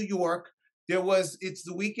trips to New York. It's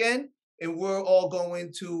the weekend, and we're all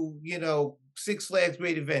going to, Six Flags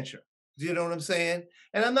Great Adventure. Do you know what I'm saying?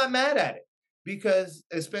 And I'm not mad at it because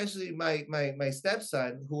especially my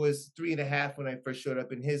stepson, who was 3.5 when I first showed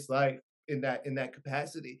up in his life in that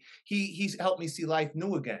capacity, he's helped me see life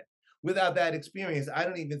new again. Without that experience, I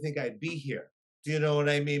don't even think I'd be here. Do you know what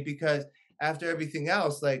I mean? Because after everything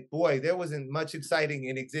else, like, boy, there wasn't much exciting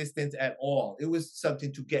in existence at all. It was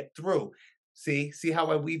something to get through. See how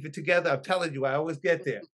I weave it together? I'm telling you, I always get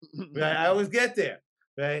there. Right? I always get there.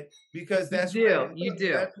 Right? Because that's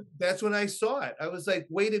that's when I saw it. I was like,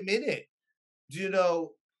 wait a minute.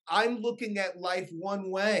 I'm looking at life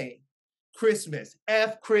one way. Christmas,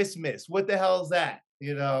 F Christmas. What the hell is that?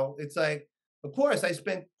 It's like, of course, I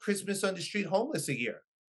spent Christmas on the street homeless a year.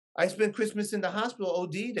 I spent Christmas in the hospital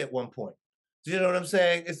OD'd at one point. Do you know what I'm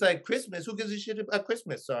saying? It's like Christmas. Who gives a shit about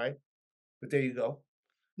Christmas? Sorry. But there you go.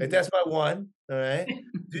 Like, that's my one. All right.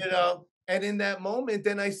 And in that moment,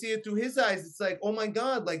 then I see it through his eyes. It's like, oh my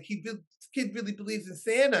God, like this kid really believes in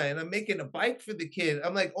Santa, and I'm making a bike for the kid.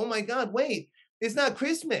 I'm like, oh my God, wait, it's not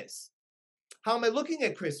Christmas. How am I looking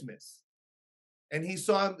at Christmas? And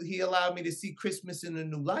he allowed me to see Christmas in a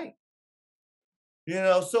new light.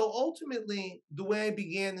 So ultimately, the way I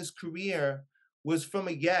began this career was from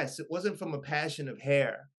a yes. It wasn't from a passion of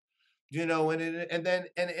hair, and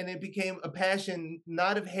it became a passion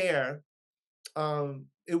not of hair.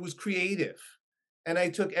 It was creative, and I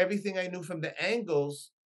took everything I knew from the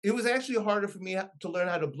angles. It was actually harder for me to learn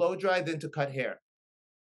how to blow dry than to cut hair,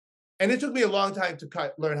 and it took me a long time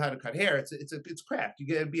to learn how to cut hair. It's craft. You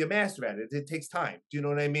got to be a master at it. It takes time. Do you know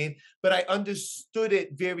what I mean? But I understood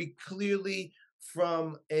it very clearly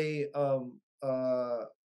from a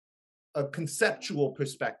conceptual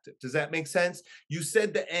perspective. Does that make sense? You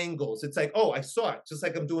said the angles. It's like, oh, I saw it, just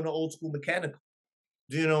like I'm doing an old school mechanical.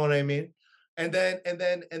 Do you know what I mean? And then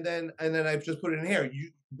I just put it in here.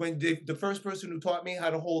 When the first person who taught me how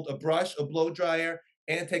to hold a brush, a blow dryer,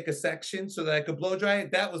 and take a section so that I could blow dry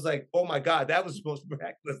it, that was like, oh my God, that was the most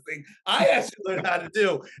miraculous thing I actually learned how to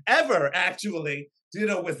do ever, actually,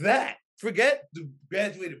 with that. Forget the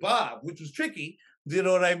graduated Bob, which was tricky, do you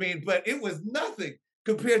know what I mean? But it was nothing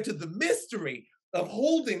compared to the mystery of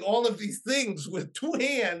holding all of these things with 2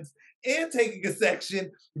 hands and taking a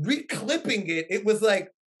section, reclipping it. It was like,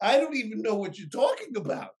 I don't even know what you're talking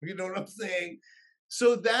about. You know what I'm saying?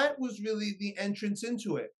 So that was really the entrance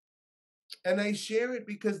into it. And I share it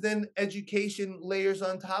because then education layers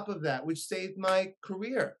on top of that, which saved my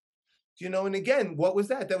career. And again, what was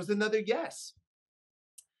that? That was another yes.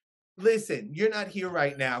 Listen, you're not here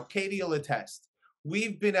right now. Katie will attest.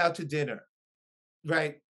 We've been out to dinner,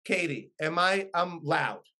 right? Katie, I'm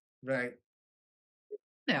loud, right?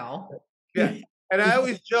 No. Yeah. And I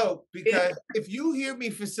always joke because if you hear me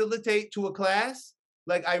facilitate to a class,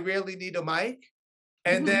 like I rarely need a mic.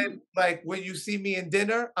 And then like when you see me in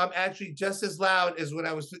dinner, I'm actually just as loud as when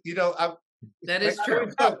I was, that is true.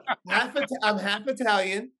 I'm half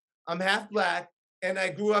Italian, I'm half Black, and I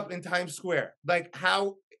grew up in Times Square. Like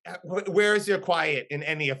where is your quiet in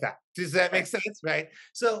any of that? Does that make sense? Right.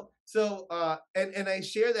 So and I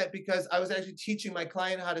share that because I was actually teaching my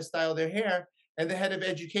client how to style their hair. And the head of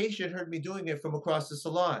education heard me doing it from across the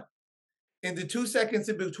salon. In the 2 seconds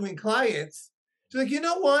in between clients, she's like, you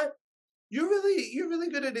know what? You're really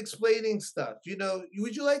good at explaining stuff.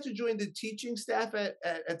 Would you like to join the teaching staff at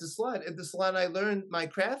the salon? At the salon I learned my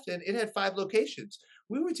craft in, it had 5 locations.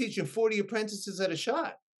 We were teaching 40 apprentices at a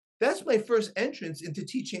shot. That's my first entrance into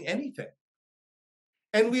teaching anything.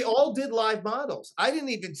 And we all did live models. I didn't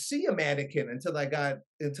even see a mannequin until I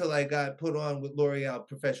got put on with L'Oreal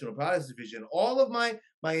Professional Products Division. All of my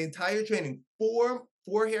My entire training, four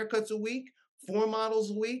haircuts a week, 4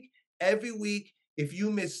 models a week. Every week, if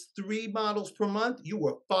you miss 3 models per month, you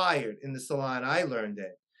were fired in the salon I learned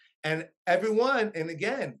it. And everyone, and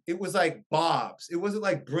again, it was like bobs. It wasn't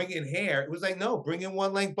like bring in hair. It was like, no, bring in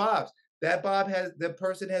one length bobs. That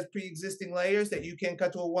person has pre-existing layers that you can't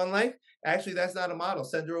cut to a one length. Actually, that's not a model.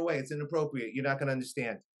 Send her away. It's inappropriate. You're not going to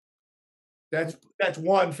understand. That's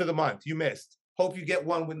 1 for the month. You missed. Hope you get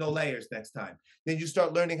one with no layers next time. Then you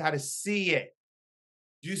start learning how to see it.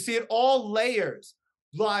 Do you see it? All layers.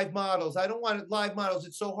 Live models. I don't want it. Live models.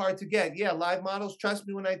 It's so hard to get. Yeah, live models. Trust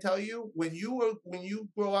me when I tell you, when you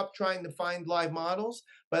grow up trying to find live models,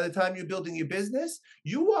 by the time you're building your business,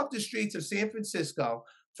 you walk the streets of San Francisco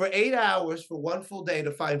for 8 hours for 1 full day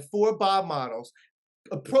to find 4 Bob models,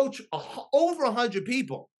 approach over 100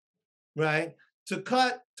 people, right?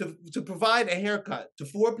 To provide a haircut to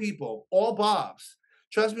 4 people, all Bobs.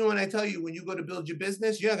 Trust me when I tell you, when you go to build your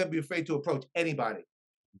business, you're not gonna be afraid to approach anybody.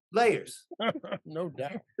 Layers. No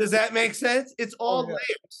doubt. Does that make sense? It's all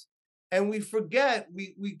layers. And we forget,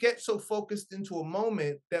 we get so focused into a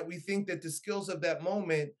moment that we think that the skills of that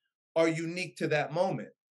moment are unique to that moment.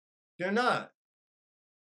 They're not.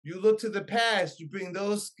 You look to the past, you bring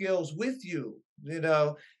those skills with you,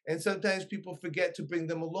 and sometimes people forget to bring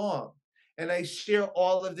them along. And I share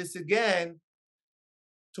all of this again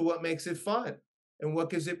to what makes it fun and what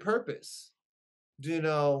gives it purpose.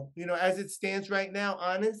 As it stands right now,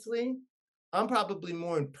 honestly, I'm probably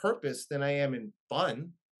more in purpose than I am in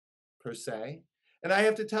fun, per se. And I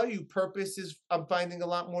have to tell you, I'm finding a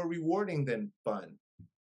lot more rewarding than fun.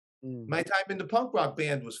 My time in the punk rock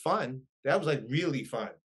band was fun. That was like really fun.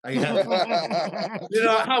 I have,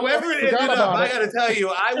 however it ended up, I got to tell you,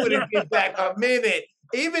 I wouldn't give back a minute.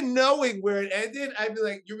 Even knowing where it ended, I'd be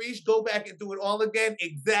like, Yureesh, go back and do it all again.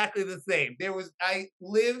 Exactly the same. I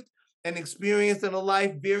lived and experienced in a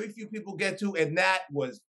life very few people get to, and that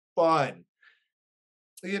was fun.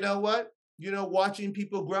 You know what? Watching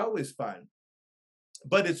people grow is fun,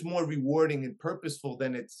 but it's more rewarding and purposeful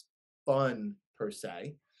than it's fun per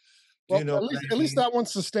se. Well, at least that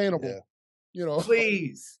one's sustainable. Yeah.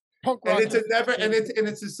 Please. Punk rock and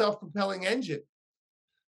it's a self-propelling engine.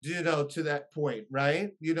 To that point,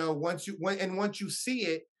 right? Once you see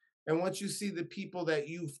it, and once you see the people that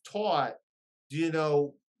you've taught,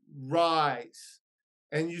 rise,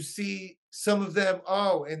 and you see some of them,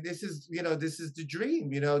 and this is the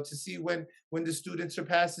dream, to see when the student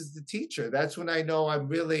surpasses the teacher. That's when I know I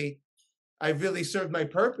really served my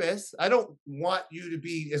purpose. I don't want you to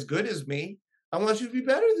be as good as me. I want you to be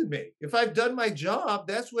better than me. If I've done my job,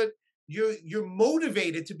 that's what you're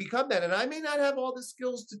motivated to become that. And I may not have all the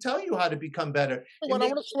skills to tell you how to become better. I want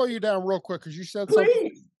to slow you down real quick because you said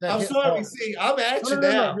something. I'm sorry. Hard. See, I'm at you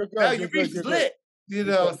now. Now you're lit.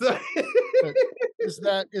 So. Is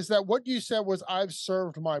that what you said was I've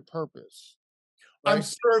served my purpose? Right? I'm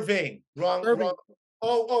serving. Wrong.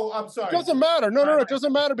 Oh, I'm sorry. It doesn't matter. No, it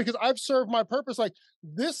doesn't matter because I've served my purpose. Like,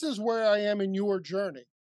 this is where I am in your journey.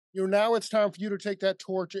 Now it's time for you to take that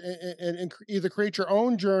torch and either create your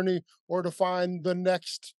own journey or to find the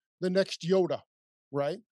next Yoda,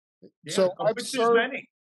 right? Yeah, so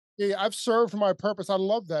I've served my purpose. I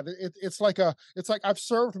love that. It's like I've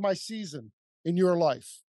served my season in your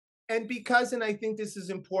life. And I think this is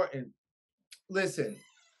important. Listen,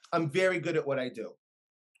 I'm very good at what I do.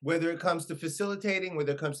 Whether it comes to facilitating,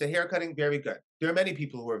 whether it comes to haircutting, very good. There are many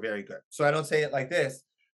people who are very good. So I don't say it like this.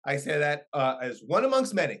 I say that as one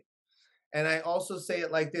amongst many. And I also say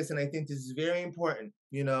it like this, and I think this is very important,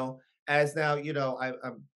 as now,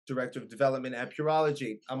 I'm Director of Development at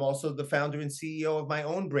Pureology. I'm also the founder and CEO of my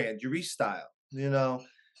own brand, Yureesh Style.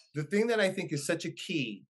 The thing that I think is such a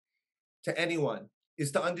key to anyone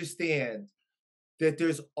is to understand that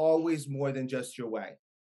there's always more than just your way.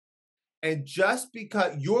 And just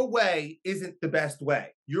because your way isn't the best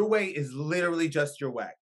way, your way is literally just your way.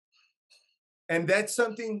 And that's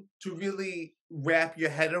something to really wrap your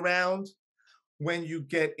head around when you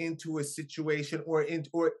get into a situation or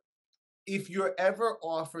if you're ever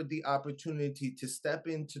offered the opportunity to step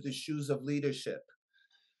into the shoes of leadership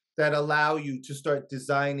that allow you to start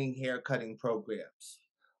designing haircutting programs,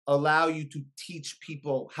 allow you to teach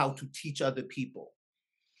people how to teach other people.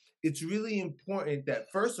 It's really important that,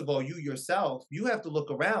 first of all, you yourself, you have to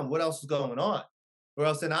look around what else is going on, or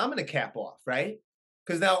else then I'm going to cap off, right?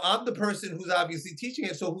 Because now I'm the person who's obviously teaching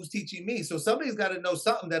it, so who's teaching me? So somebody's got to know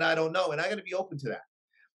something that I don't know, and I got to be open to that.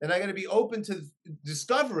 And I got to be open to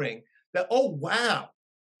discovering that, oh, wow,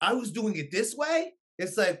 I was doing it this way?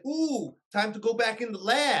 It's like, ooh, time to go back in the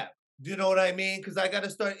lab. Do you know what I mean? Because I got to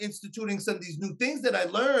start instituting some of these new things that I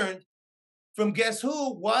learned from guess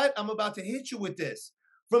who? What? I'm about to hit you with this.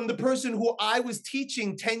 from the person who I was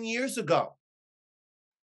teaching 10 years ago.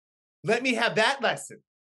 Let me have that lesson.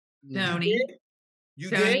 Tony, You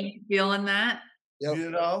Tony, you feeling that? Yep. You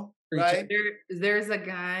know, Preach right? There's a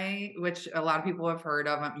guy, which a lot of people have heard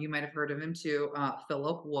of. You might have heard of him too,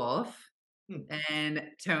 Philip Wolf. And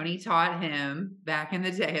Tony taught him back in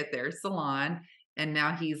the day at their salon. And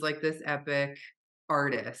now he's like this epic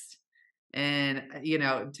artist. And, you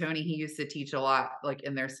know, Tony, he used to teach a lot like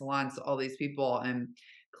in their salons to all these people. And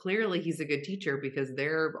clearly he's a good teacher because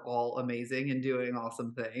they're all amazing and doing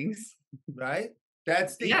awesome things. Right?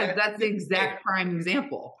 That's the that's the exact prime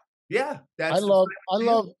example. Yeah, I love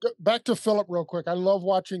back to Philip real quick. I love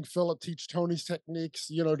watching Philip teach Tony's techniques,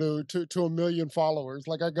 you know, to a million followers.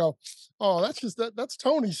 Like I go, oh, that's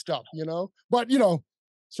Tony's stuff, you know. But you know,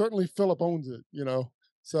 certainly Philip owns it, you know.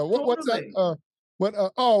 So what's that?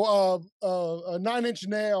 9 Inch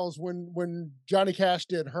Nails when Johnny Cash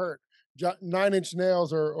did Hurt. 9 Inch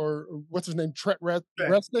Nails or what's his name? Trent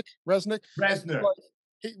Reznor.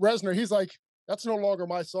 Reznor. He's like, that's no longer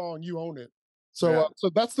my song. You own it. So, so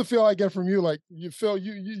that's the feel I get from you. Like you feel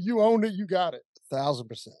you own it. You got it.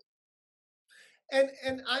 1,000%.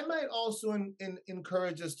 And I might also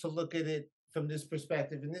encourage us to look at it from this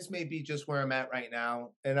perspective. And this may be just where I'm at right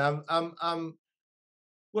now. And I'm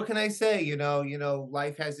what can I say? You know,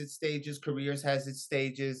 life has its stages, careers has its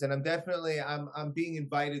stages, and I'm being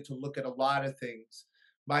invited to look at a lot of things.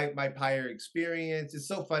 My prior experience. It's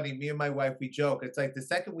so funny. Me and my wife, we joke. It's like the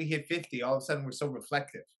second we hit 50, all of a sudden we're so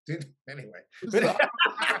reflective. Anyway, it's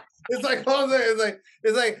like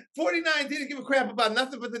 49 didn't give a crap about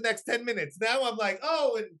nothing but the next 10 minutes. Now I'm like,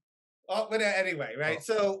 but anyway, right?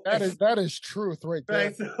 So that is truth right there.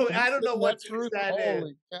 Right? So I don't know what truth that is.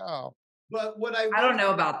 Holy cow. But what I don't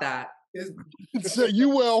know about that. So you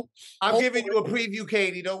will. I'm giving you a preview,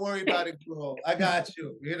 Katie. Don't worry about it. I got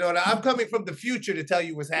you. You know, I'm coming from the future to tell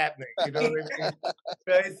you what's happening. You know what I mean?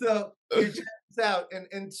 Right. So check this out,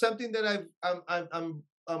 and something that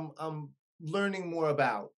I'm learning more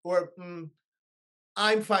about, or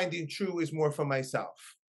I'm finding true is more for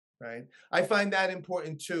myself. Right. I find that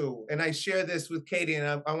important too, and I share this with Katie,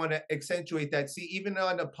 and I want to accentuate that. See, even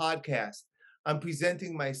on the podcast, I'm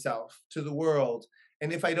presenting myself to the world.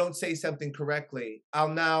 And if I don't say something correctly, I'll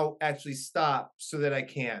now actually stop so that I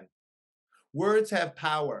can. Words have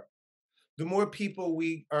power. The more people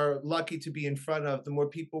we are lucky to be in front of, the more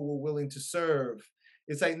people we're willing to serve.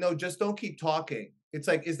 It's like, no, just don't keep talking. It's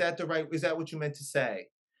like, is that what you meant to say?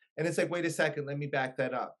 And it's like, wait a second, let me back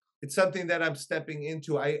that up. It's something that I'm stepping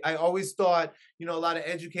into. I always thought, you know, a lot of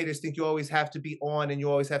educators think you always have to be on and you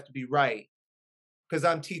always have to be right. Because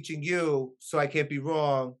I'm teaching you, so I can't be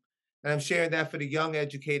wrong. And I'm sharing that for the young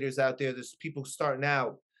educators out there. There's people starting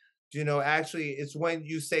out. You know, actually, it's when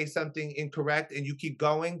you say something incorrect and you keep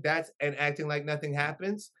going, and acting like nothing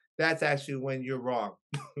happens, that's actually when you're wrong.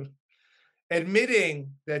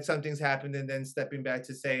 Admitting that something's happened and then stepping back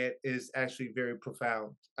to say it is actually very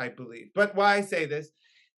profound, I believe. But why I say this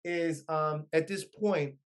is at this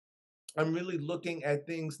point, I'm really looking at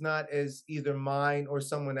things not as either mine or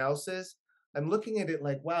someone else's. I'm looking at it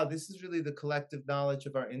like, wow, this is really the collective knowledge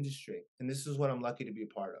of our industry. And this is what I'm lucky to be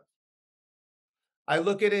a part of. I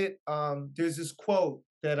look at it, there's this quote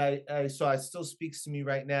that I saw, it still speaks to me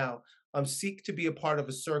right now. Seek to be a part of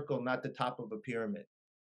a circle, not the top of a pyramid.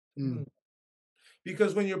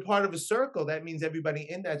 Because when you're part of a circle, that means everybody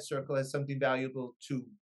in that circle has something valuable to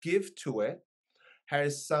give to it,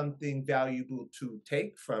 has something valuable to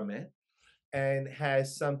take from it, and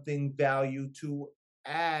has something value to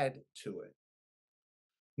add to it.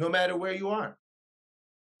 No matter where you are.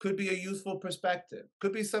 Could be a youthful perspective.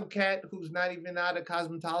 Could be some cat who's not even out of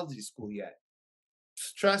cosmetology school yet.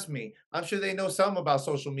 Trust me, I'm sure they know some about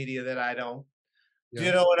social media that I don't. Yeah. Do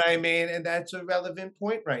you know what I mean? And that's a relevant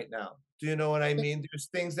point right now. Do you know what I mean? There's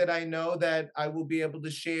things that I know that I will be able to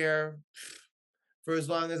share for as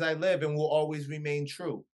long as I live and will always remain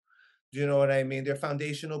true. Do you know what I mean? They're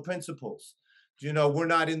foundational principles. You know, we're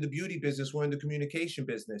not in the beauty business. We're in the communication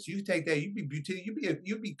business. You take that,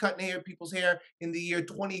 you'd be cutting people's hair in the year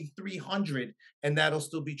 2300, and that'll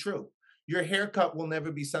still be true. Your haircut will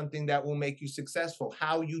never be something that will make you successful.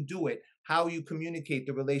 How you do it, how you communicate,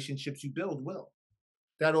 the relationships you build will.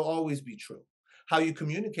 That'll always be true. How you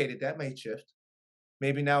communicate it, that may shift.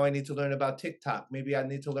 Maybe now I need to learn about TikTok. Maybe I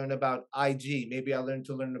need to learn about IG. Maybe I learn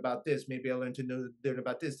to learn about this. Maybe I learn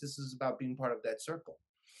about this. This is about being part of that circle.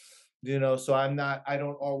 You know, so I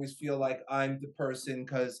don't always feel like I'm the person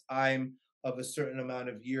because I'm of a certain amount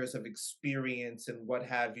of years of experience and what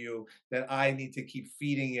have you, that I need to keep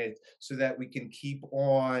feeding it so that we can keep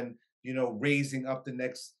on, you know, raising up the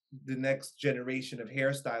next generation of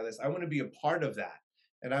hairstylists. I want to be a part of that.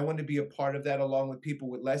 And I want to be a part of that along with people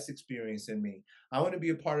with less experience than me. I want to be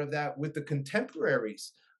a part of that with the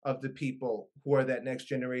contemporaries of the people who are that next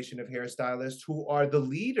generation of hairstylists, who are the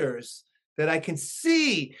leaders that I can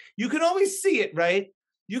see. You can always see it, right?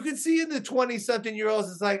 You can see in the 20-something-year-olds,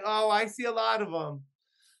 it's like, oh, I see a lot of them.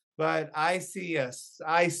 But I see a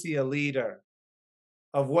leader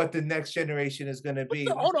of what the next generation is going to be.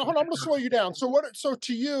 Hold on. I'm going to slow you down. So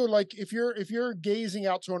to you, like if you're gazing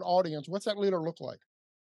out to an audience, what's that leader look like?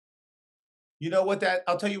 You know what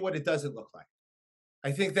I'll tell you what it doesn't look like.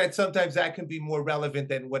 I think that sometimes that can be more relevant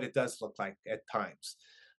than what it does look like at times.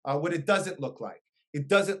 What it doesn't look like. It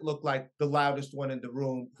doesn't look like the loudest one in the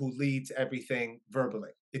room who leads everything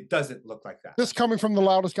verbally. It doesn't look like that. This coming from the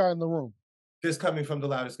loudest guy in the room. This coming from the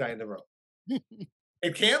loudest guy in the room.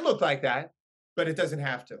 It can look like that, but it doesn't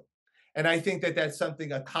have to. And I think that that's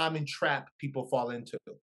something, a common trap people fall into,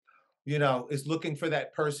 is looking for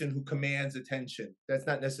that person who commands attention. That's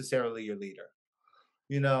not necessarily your leader.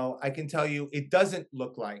 I can tell you, it doesn't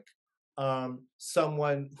look like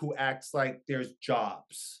someone who acts like there's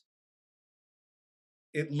jobs.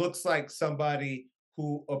 It looks like somebody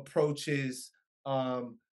who approaches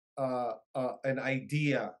an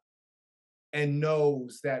idea and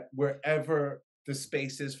knows that wherever the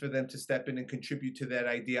space is for them to step in and contribute to that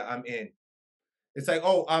idea, I'm in. It's like,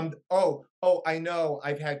 I know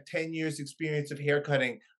I've had 10 years experience of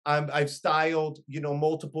haircutting. I've styled,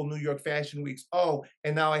 multiple New York Fashion Weeks. Oh,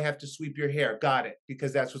 and now I have to sweep your hair. Got it.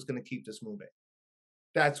 Because that's what's going to keep this moving.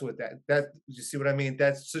 That's what you see what I mean?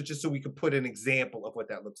 That's just so we could put an example of what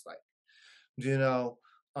that looks like,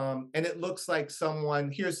 and it looks like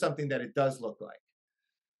here's something that it does look like.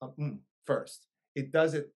 First, it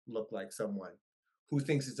doesn't look like someone who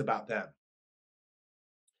thinks it's about them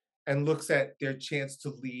and looks at their chance to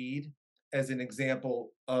lead as an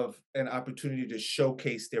example of an opportunity to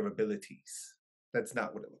showcase their abilities. That's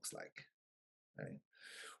not what it looks like, right?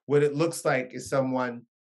 What it looks like is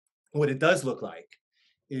what it does look like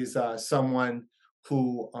is someone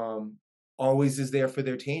who always is there for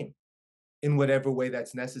their team in whatever way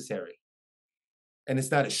that's necessary. And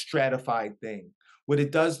it's not a stratified thing. What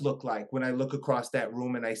it does look like when I look across that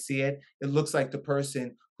room and I see it, it looks like the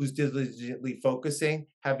person who's diligently focusing,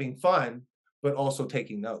 having fun, but also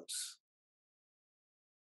taking notes.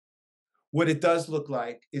 What it does look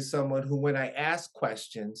like is someone who, when I ask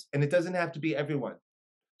questions, and it doesn't have to be everyone,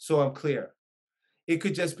 so I'm clear. It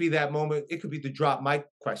could just be that moment. It could be the drop mic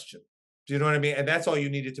question. Do you know what I mean? And that's all you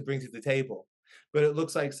needed to bring to the table. But it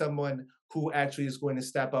looks like someone who actually is going to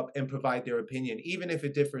step up and provide their opinion, even if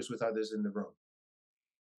it differs with others in the room.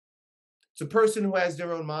 It's a person who has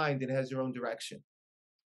their own mind and has their own direction.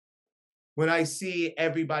 When I see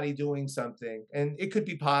everybody doing something, and it could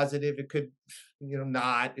be positive, it could,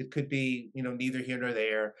 not, it could be, neither here nor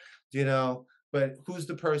there, but who's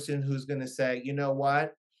the person who's going to say, you know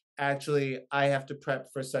what? Actually, I have to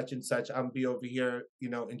prep for such and such. I'm gonna be over here,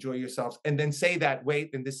 enjoy yourselves. And then say that,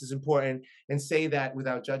 wait, and this is important, and say that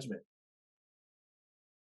without judgment.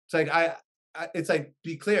 It's like, it's like,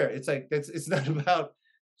 be clear. It's like, it's not about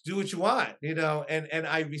do what you want, and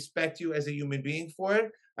I respect you as a human being for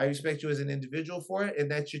it. I respect you as an individual for it. And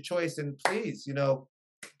that's your choice. And please,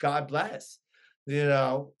 God bless,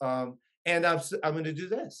 and I'm going to do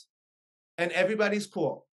this. And everybody's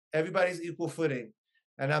cool. Everybody's equal footing.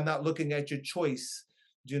 And I'm not looking at your choice,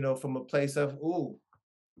 from a place of, ooh,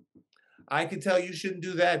 I can tell you shouldn't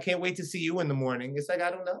do that. Can't wait to see you in the morning. It's like,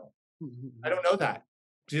 I don't know. I don't know that.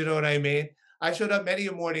 Do you know what I mean? I showed up many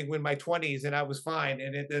a morning in my 20s and I was fine.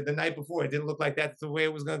 And the night before, it didn't look like that's the way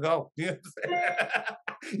it was going to go. You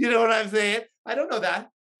know what I'm saying? I don't know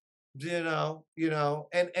that.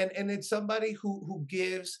 And it's somebody who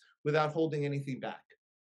gives without holding anything back.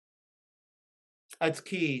 That's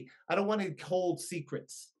key. I don't want to hold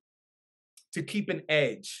secrets, to keep an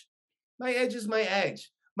edge. My edge is my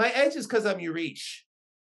edge. My edge is because I'm Yureesh.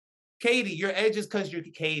 Katie, your edge is because you're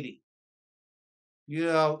Katie.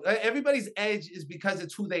 Everybody's edge is because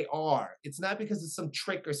it's who they are. It's not because it's some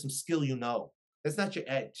trick or some skill That's not your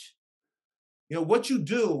edge. What you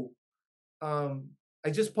do, I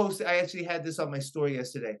actually had this on my story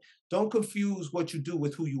yesterday. Don't confuse what you do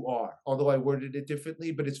with who you are, although I worded it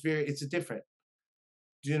differently, but it's different.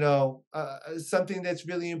 Something that's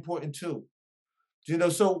really important too.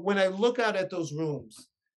 So when I look out at those rooms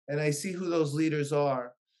and I see who those leaders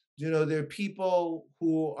are, they're people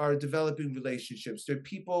who are developing relationships. They're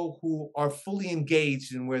people who are fully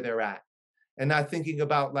engaged in where they're at and not thinking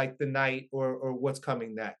about like the night or what's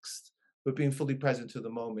coming next, but being fully present to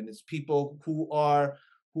the moment. It's people who are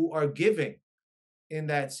giving in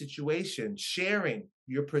that situation, sharing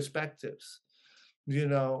your perspectives.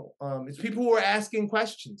 It's people who are asking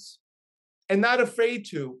questions and not afraid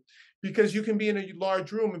to, because you can be in a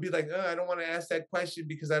large room and be like, I don't want to ask that question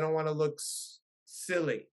because I don't want to look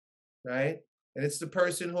silly, right? And it's the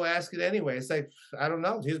person who asks it anyway. It's like, I don't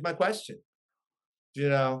know. Here's my question,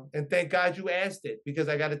 and thank God you asked it, because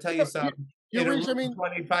I got to tell you something. In a room of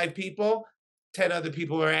 25 people, 10 other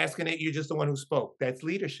people are asking it. You're just the one who spoke. That's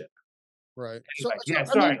leadership. Right. Anyway, yeah,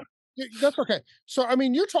 sorry. That's okay. So, I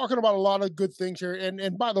mean, you're talking about a lot of good things here,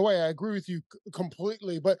 and by the way, I agree with you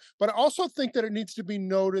completely. But I also think that it needs to be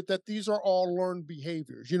noted that these are all learned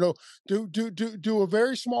behaviors. Do a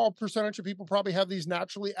very small percentage of people probably have these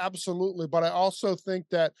naturally? Absolutely. But I also think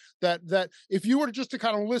that if you were just to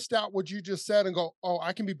kind of list out what you just said and go, oh,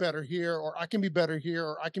 I can be better here, or I can be better here,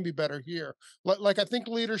 or I can be better here. Like I think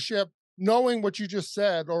leadership, knowing what you just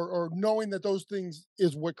said, or knowing that those things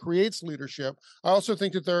is what creates leadership. I also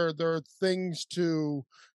think that there are things to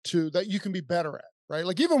that you can be better at, right?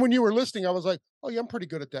 Like even when you were listening, I was like, oh yeah, I'm pretty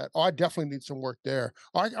good at that. Oh, I definitely need some work there.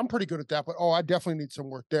 I'm pretty good at that, but oh, I definitely need some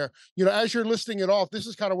work there. As you're listing it off, this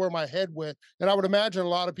is kind of where my head went, and I would imagine a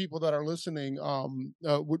lot of people that are listening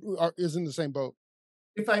is in the same boat.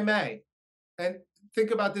 If I may, and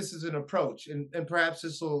think about this as an approach, and perhaps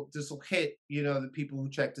this will hit the people who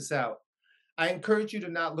check this out. I encourage you to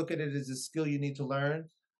not look at it as a skill you need to learn.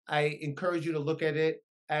 I encourage you to look at it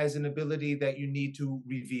as an ability that you need to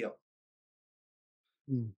reveal.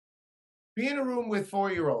 Be in a room with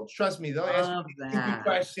 4-year-olds. Trust me, they'll ask you a stupid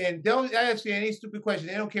question. They'll ask you any stupid question.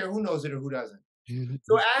 They don't care who knows it or who doesn't.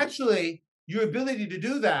 So actually, your ability to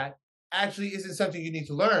do that actually isn't something you need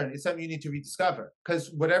to learn. It's something you need to rediscover.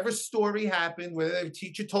 Because whatever story happened, whether the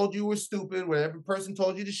teacher told you were stupid, whatever person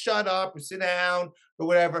told you to shut up or sit down or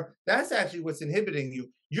whatever, that's actually what's inhibiting you.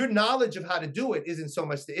 Your knowledge of how to do it isn't so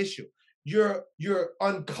much the issue. You're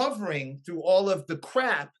uncovering through all of the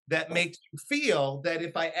crap that makes you feel that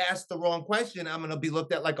if I ask the wrong question, I'm going to be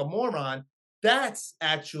looked at like a moron. That's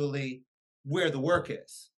actually where the work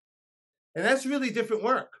is. And that's really different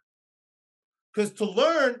work. Because to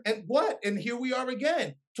learn, and here we are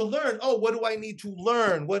again, to learn, what do I need to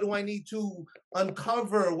learn? What do I need to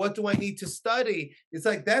uncover? What do I need to study? It's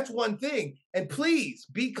like, that's one thing. And please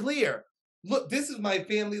be clear. Look, this is my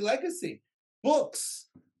family legacy. Books.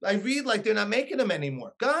 I read like they're not making them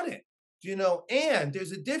anymore. Got it. And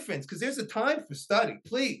there's a difference, because there's a time for study,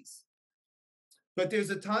 please. But there's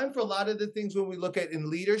a time for a lot of the things when we look at in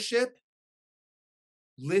leadership,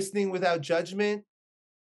 listening without judgment,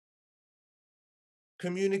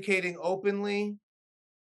 communicating openly,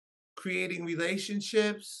 creating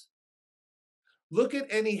relationships. Look at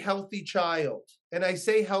any healthy child. And I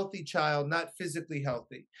say healthy child, not physically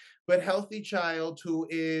healthy, but healthy child who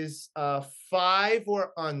is 5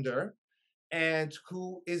 or under, and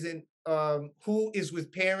who is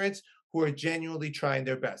with parents who are genuinely trying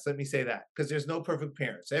their best. Let me say that, because there's no perfect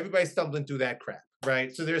parents. Everybody's stumbling through that crap,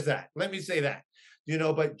 right? So there's that. Let me say that,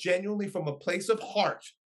 but genuinely from a place of heart,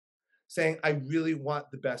 saying, I really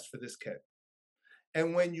want the best for this kid.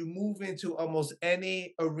 And when you move into almost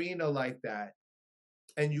any arena like that,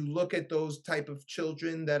 and you look at those type of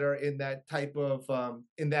children that are in that type of,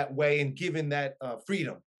 in that way, and given that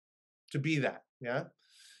freedom to be that, yeah,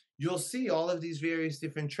 you'll see all of these various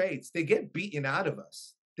different traits. They get beaten out of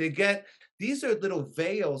us. These are little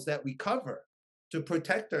veils that we cover to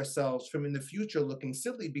protect ourselves from in the future looking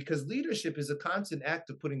silly, because leadership is a constant act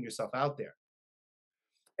of putting yourself out there.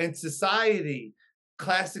 And society,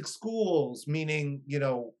 classic schools, meaning,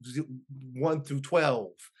 1 through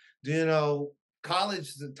 12,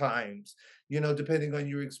 college times, depending on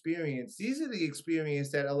your experience. These are the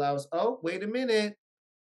experience that allows, wait a minute.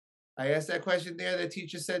 I asked that question there, the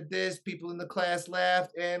teacher said this, people in the class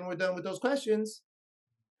laughed, and we're done with those questions.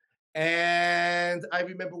 And I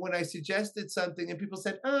remember when I suggested something and people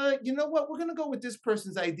said, you know what, we're going to go with this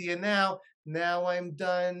person's idea now. Now I'm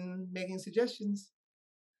done making suggestions.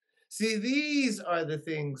 See, these are the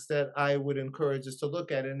things that I would encourage us to look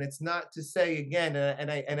at. And it's not to say, again,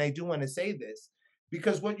 and I do want to say this,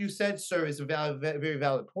 because what you said, sir, is a very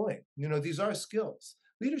valid point. These are skills.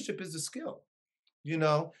 Leadership is a skill.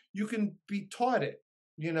 You can be taught it,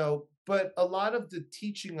 but a lot of the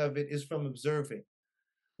teaching of it is from observing.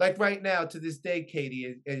 Like right now, to this day,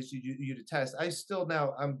 Katie, as you attest,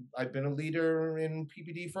 I've been a leader in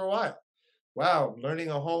PPD for a while. Wow, I'm learning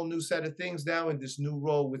a whole new set of things now in this new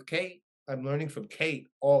role with Kate. I'm learning from Kate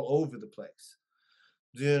all over the place,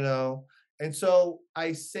 And so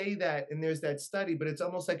I say that, and there's that study, but it's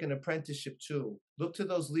almost like an apprenticeship too. Look to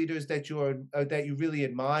those leaders that you really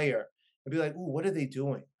admire, and be like, ooh, what are they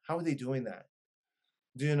doing? How are they doing that?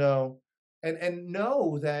 And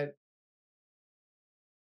know that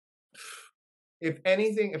if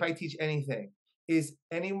anything, if I teach anything, is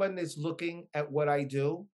anyone that's looking at what I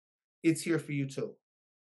do, it's here for you too.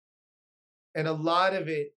 And a lot of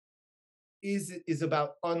it is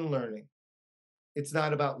about unlearning. It's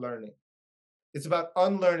not about learning. It's about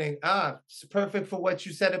unlearning. It's perfect for what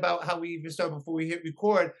you said about how we even started before we hit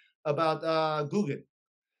record about Google.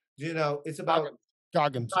 It's about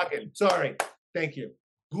Goggins. Sorry. Thank you.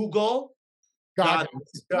 Google.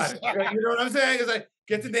 Goggins. Got it. You know what I'm saying? It's like,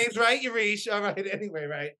 get the names right, Yureesh. All right. Anyway,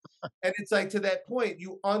 right. And it's like, to that point,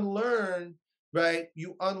 you unlearn, right?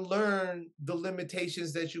 You unlearn the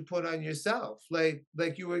limitations that you put on yourself. Like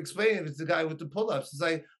you were explaining, it's the guy with the pull-ups. It's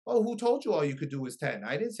like, oh, who told you all you could do was 10?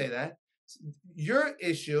 I didn't say that. Your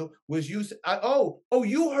issue was you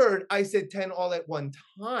heard I said 10 all at one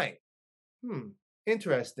time.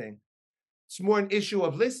 Interesting. It's more an issue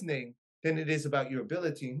of listening than it is about your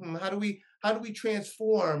ability. How do we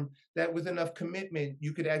transform that with enough commitment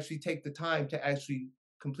you could actually take the time to actually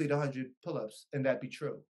complete 100 pull-ups and that be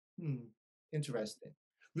true? Interesting.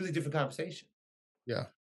 Really different conversation. Yeah.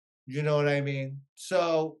 You know what I mean?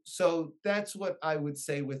 So that's what I would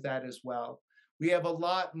say with that as well. We have a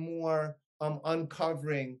lot more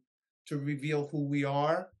uncovering to reveal who we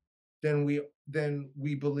are than we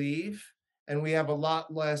believe, and we have a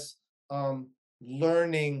lot less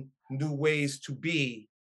learning new ways to be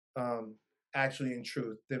actually in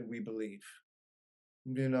truth than we believe.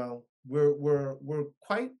 We're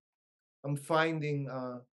quite, I'm finding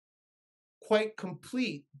quite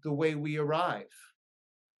complete the way we arrive.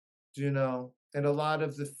 And a lot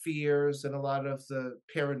of the fears and a lot of the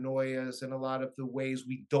paranoias and a lot of the ways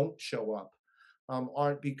we don't show up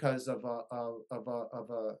aren't because of a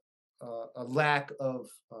lack of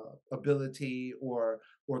ability or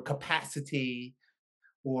capacity,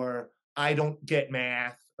 or I don't get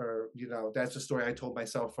math, or that's a story I told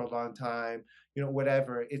myself for a long time.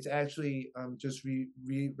 Whatever. It's actually just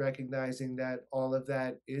recognizing that all of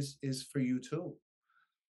that is for you too.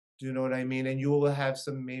 Do you know what I mean? And you will have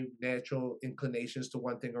some natural inclinations to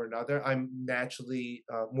one thing or another. I'm naturally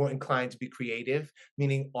more inclined to be creative,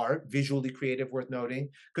 meaning art, visually creative, worth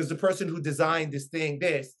noting, because the person who designed this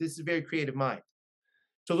is a very creative mind.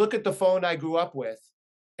 To look at the phone I grew up with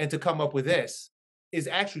and to come up with this is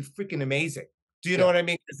actually freaking amazing. Do you know what I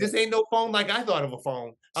mean? This ain't no phone like I thought of a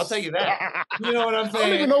phone. I'll tell you that. You know what I'm saying? I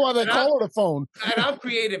don't even know why they call it a phone. And I'm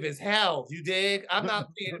creative as hell. You dig? I'm not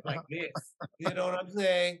creative like this. You know what I'm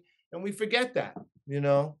saying? And we forget that,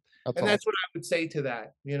 that's what I would say to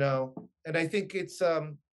that, and I think it's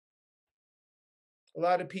a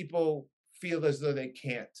lot of people feel as though they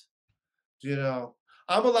can't,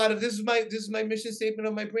 I'm a lot of, this is my mission statement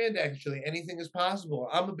of my brand, actually. Anything is possible.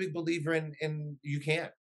 I'm a big believer in you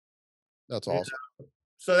can't. That's awesome.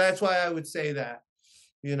 So that's why I would say that,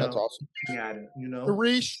 That's awesome. Yeah,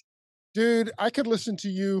 Yureesh, dude, I could listen to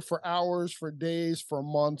you for hours, for days, for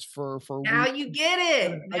months, for now weeks. You get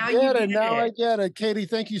it. Now I get it. Katie,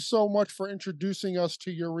 thank you so much for introducing us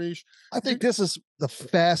to Yureesh. I think this is the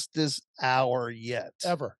fastest hour yet.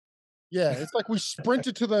 Ever. Yeah, it's like we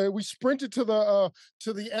sprinted to the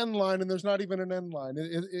end line, and there's not even an end line.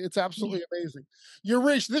 It's absolutely amazing.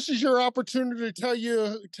 Yureesh, this is your opportunity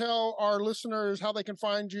to tell our listeners how they can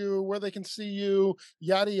find you, where they can see you,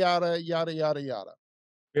 yada yada yada yada yada.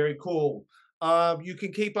 Very cool. You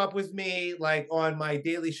can keep up with me like on my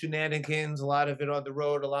daily shenanigans, a lot of it on the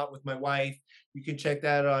road, a lot with my wife. You can check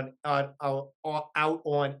that out on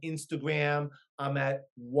Instagram. I'm at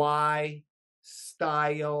YStyleNY.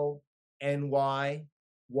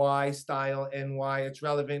 YStyleNY. It's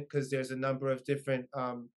relevant because there's a number of different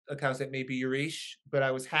accounts that may be Yureesh, but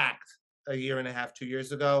I was hacked a year and a half, 2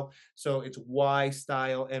 years ago. So it's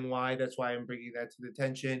YStyleNY. That's why I'm bringing that to the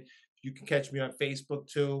attention. You can catch me on Facebook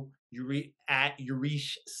too, at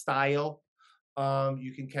Yureesh Style.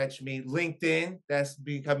 You can catch me LinkedIn. That's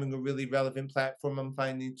becoming a really relevant platform I'm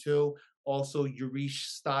finding too. Also Yureesh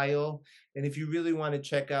Style. And if you really want to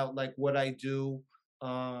check out like what I do,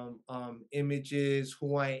 images,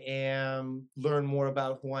 who I am, learn more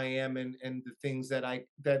about who I am and the things that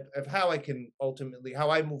of how I can ultimately, how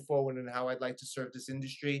I move forward and how I'd like to serve this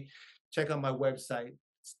industry, check out my website.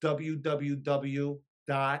 It's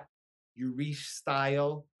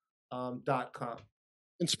www.yureeshstyle.com.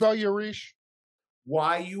 And spell Yureesh.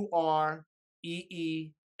 YUREESH.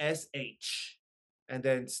 And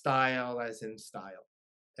then style as in style.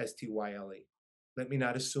 STYLE. Let me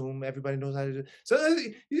not assume everybody knows how to do it. So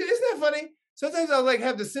isn't that funny? Sometimes I'll like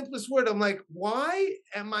have the simplest word. I'm like, why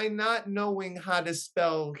am I not knowing how to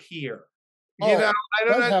spell here? I don't know.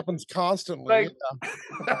 That happens constantly. Like,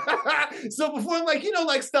 so before I'm like,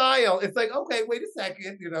 like style, it's like, okay, wait a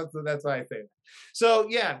second, so that's why I say that. So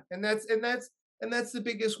yeah, and that's And that's the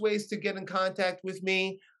biggest ways to get in contact with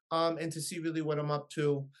me, and to see really what I'm up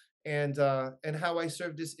to, and how I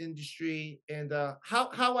serve this industry, and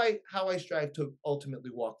how I strive to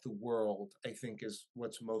ultimately walk the world, I think is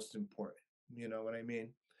what's most important. You know what I mean?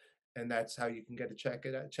 And that's how you can get to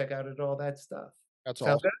check out all that stuff. That's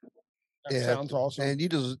Sound awesome. good? That Yeah, sounds awesome. and you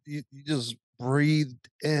just breathed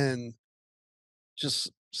in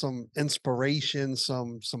just some inspiration,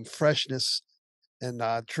 some freshness, and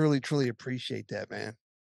I truly appreciate that, man.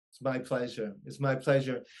 It's my pleasure. It's my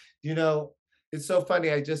pleasure. You know, it's so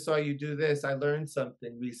funny. I just saw you do this. I learned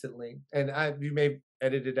something recently, and you may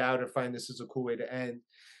edit it out or find this is a cool way to end.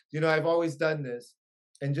 You know, I've always done this,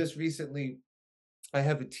 and just recently, I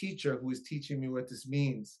have a teacher who is teaching me what this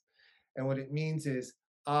means, and what it means is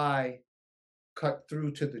I cut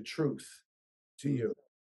through to the truth to you,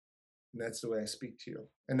 and that's the way I speak to you,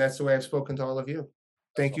 and that's the way I've spoken to all of you.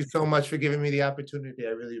 Thank you so much for giving me the opportunity.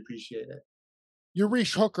 I really appreciate it.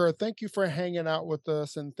 Yureesh Hooker, thank you for hanging out with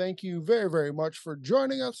us, and thank you very, very much for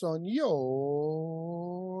joining us on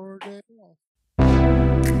your day off.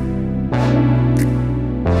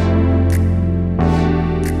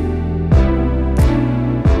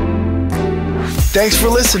 Thanks for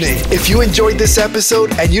listening. If you enjoyed this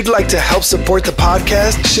episode and you'd like to help support the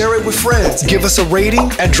podcast, share it with friends, give us a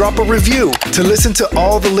rating, and drop a review. To listen to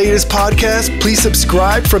all the latest podcasts, please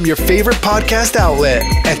subscribe from your favorite podcast outlet.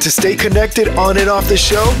 And to stay connected on and off the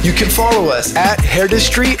show, you can follow us at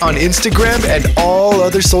Hairdustry on Instagram and all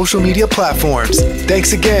other social media platforms.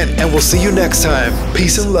 Thanks again, and we'll see you next time.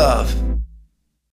 Peace and love.